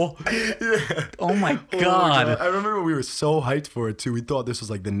bowl. yeah. Oh my Oh my god. I remember we were so hyped for it too. We thought this was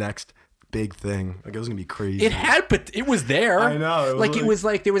like the next big thing. Like it was gonna be crazy. It had, but it was there. I know, it was Like it like- was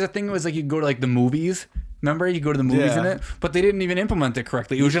like there was a thing that was like you go to like the movies. Remember, you go to the movies Yeah. in it, but they didn't even implement it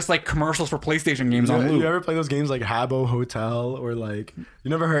correctly. It was just like commercials for PlayStation games on loop. You ever play those games like Habbo Hotel or like you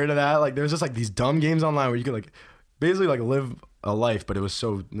never heard of that? Like there's just like these dumb games online where you could like basically like live a life, but it was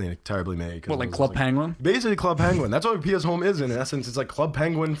so terribly made. 'Cause What, it like was Club just, Penguin? Basically Club Penguin. That's what PS Home is in essence. It's like Club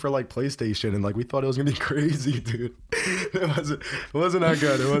Penguin for like PlayStation, and like we thought it was gonna be crazy, dude. It wasn't that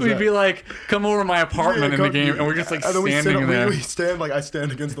good. It wasn't. We'd be like, come over to my apartment in the come- game, and we're just like and then standing there. We stand like I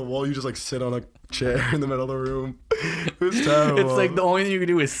stand against the wall. You just like sit on a chair in the middle of the room. It was terrible. It's like the only thing you can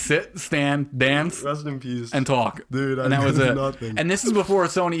do is sit, stand, dance, Rest in peace, and talk. dude. And that was it. Nothing. And this is before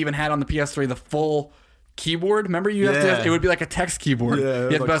Sony even had on the PS3 the full keyboard. Remember, you have Yeah. to. It would be like a text keyboard. Yeah, it you was have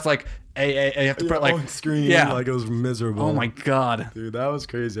to like- press like A. You have to press like on screen. Yeah. Like it was miserable. Oh my god. Dude, that was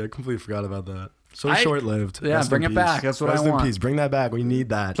crazy. I completely forgot about that. So I- short-lived. yeah, Rest bring in it peace. back. That's what I Rest want. in peace. Bring that back. We need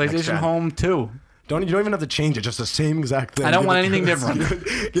that. PlayStation Next gen. Home 2. You don't even have to change it. Just the same exact thing. I don't Give want it to anything us.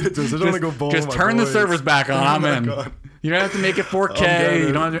 different. Give it to us. I don't want to go bowl Just with my turn the boys. servers back on. Oh I'm my in. God. You don't have to make it I'm 4K. down.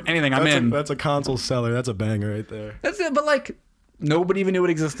 You don't have to do anything. I'm That's in. That's a console seller. That's a banger right there. That's it. But like, nobody even knew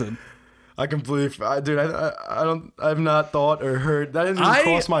it existed. I completely, dude. I don't. I've not thought or heard. That didn't even I-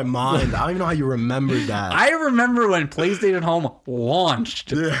 cross my mind. I don't even know how you remembered that. I remember when PlayStation Home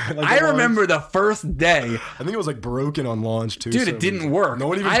launched. Yeah, like I the remember the first day. I think it was like broken on launch too. Dude, so it didn't work. No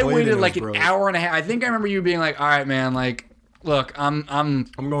one even I played waited it. like It an was broke. hour and a half. I think I remember you being like, "All right, man. Like, look, I'm going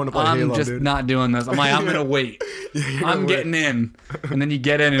to play I'm Halo, just dude." not doing this. I'm like, I'm gonna wait. Yeah, you're I'm gonna getting in, and then you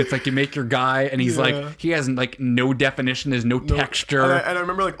get in, and it's like you make your guy, and he's Yeah. like, he has like no definition. There's no texture. And I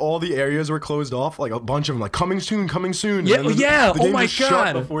remember like all the areas were closed off, like a bunch of them, like coming soon. Yeah, And then yeah, the oh game my just shut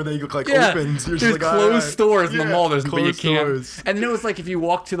God. before they like Yeah, opened. You're there's just like, closed all right. stores in the Yeah, mall. But you closed can't. stores. And then it was like if you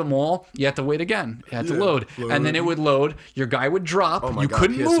walk to the mall, you have to wait again. You had to Yeah, load, and then load. it would load. Your guy would drop. Oh my You God,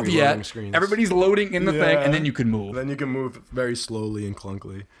 couldn't PS3 move yet. loading screens. Everybody's loading in the thing, Yeah. and then you could move. Then you can move very slowly and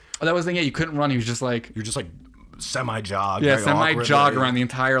clunkily. Oh, that was the thing. Yeah, you couldn't run. He was just like, You're just like semi-jog. yeah, very semi-jog awkwardly. around the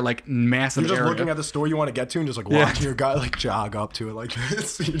entire like massive You're just area. looking at the store you want to get to and just like Yeah. watching your guy like jog up to it like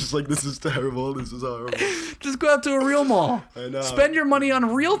this. You're just like, this is terrible. This is horrible. Just go out to a real mall. I know. Spend your money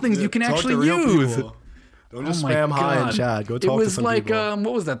on real things you can Talk to actually real use. people. Don't just Oh my spam hi in God. chat. Go It talk to was some like people.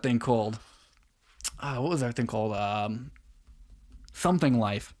 what was that thing called? What was that thing called? Something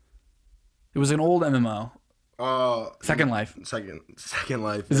Life. It was an old MMO. Second Life. Second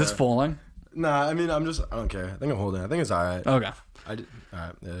Life. Is this falling? Nah, I mean, I don't care. I think I'm holding it. I think it's all right. Okay. I did. All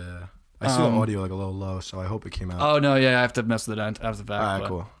right. Yeah. I see the audio like a little low, so I hope it came out. Oh no, yeah, I have to mess with it after the fact. Alright, but,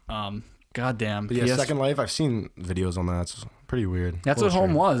 cool. Goddamn. But yeah, PS Second Life. I've seen videos on that. It's pretty weird. That's A what little Home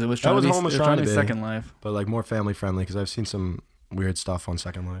strange. was. It was trying was to be, Home was it was trying trying to to be be. Second Life. But like more family friendly because I've seen some weird stuff on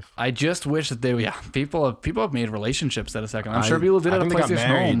Second Life. I just wish that they, people have made relationships out of Second Life. I'm sure people did I it on think they got PlayStation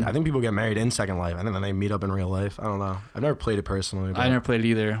married. Home. I think people get married in Second Life. I think then they meet up in real life. I don't know. I've never played it personally. But I never played it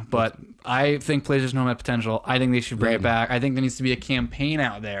either, but I think PlayStation Home had potential. I think they should bring it back. I think there needs to be a campaign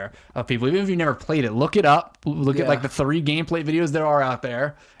out there of people, even if you never played it, look it up. Look at Yeah. like the 3 gameplay videos there are out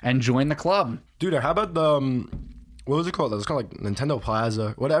there and join the club. Dude, how about the what was it called? It was called like Nintendo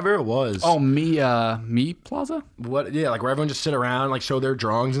Plaza, whatever it was. Oh, Me Plaza? What? Yeah, like where everyone just sit around, like show their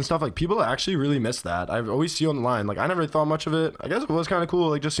drawings and stuff. Like people actually really miss that. I always see online. Like I never thought much of it. I guess it was kind of cool,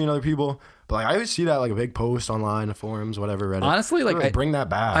 like just seeing other people. But like I always see that like a big post online, forums, whatever. Reddit. Honestly, like, Really bring that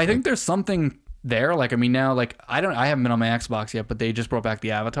back. I think there's something there. Like, I mean, now, like, I haven't been on my Xbox yet, but they just brought back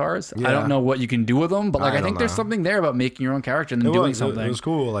the avatars. I Yeah. don't know what you can do with them, but like, I I think don't there's know. something there about making your own character and then It doing was, something. It was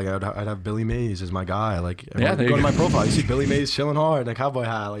cool. Like I'd have Billy Mays as my guy. Like Yeah, yeah, there go you to go. my profile. You see Billy Mays chilling hard in a cowboy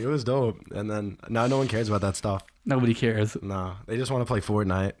hat. Like it was dope. And then now no one cares about that stuff. Nobody cares. No, they just want to play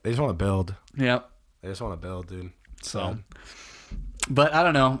Fortnite. They just want to build. Yep. They just want to build, dude. So, but I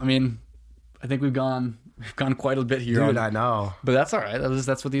don't know. I mean, I think we've gone quite a bit here. Dude, I know. But that's all right.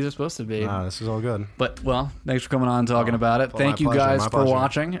 That's what these are supposed to be. Nah, this is all good. But well, thanks for coming on and talking about it. well, Thank my you pleasure, guys my for pleasure.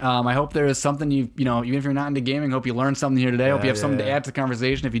 watching. I hope there is something even if you're not into gaming, hope you learned something here today. Hope you have something to add to the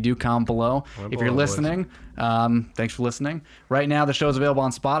conversation. If you do, comment below. If you're below, boys. listening, thanks for listening. Right now, the show is available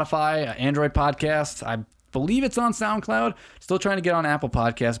on Spotify, Android Podcasts. I believe it's on SoundCloud. Still trying to get on Apple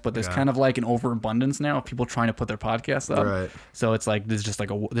Podcasts, but there's kind of like an overabundance now of people trying to put their podcasts up. Right. So it's like there's just like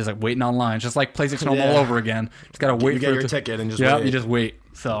there's like waiting online. It's just like PlayStation Home Yeah. all over again. Just gotta wait You for get it your to, ticket and just yeah, wait. you just wait.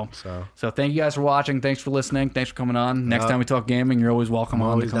 So thank you guys for watching. Thanks for listening. Thanks for coming on. Next time we talk gaming, you're always welcome. I'm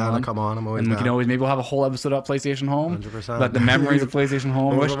always down to come on. I'm always and down. we can always maybe we'll have a whole episode about PlayStation Home. 100%. About the memories of PlayStation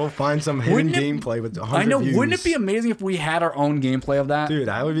Home. We'll find some hidden gameplay with 100 I know. views. Wouldn't it be amazing if we had our own gameplay of that? Dude,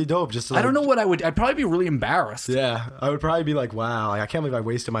 that would be dope. Just to, I don't know what I would. I'd probably be really embarrassed. Yeah, I would probably be like, wow, like, I can't believe I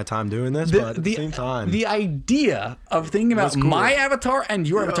wasted my time doing this. But at the same time, the idea of thinking about cool. my avatar and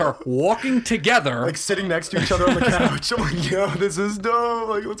your avatar walking together, like sitting next to each other on the couch. I'm like, yo, this is dope.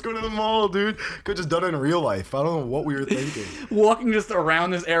 Like, let's go to the mall, dude. Could just done it in real life. I don't know what we were thinking. walking just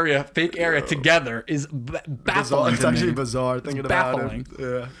around this area, fake area together is baffling. It's actually bizarre thinking baffling. about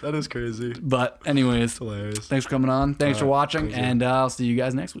it. Yeah, that is crazy. But anyways, Hilarious. thanks for coming on. Thanks for watching, and I'll see you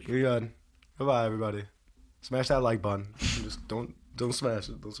guys next week. You're good. Bye-bye, everybody. Smash that like button. Just don't smash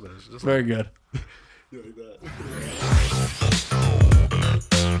it. Don't smash it. Just Very good. like that.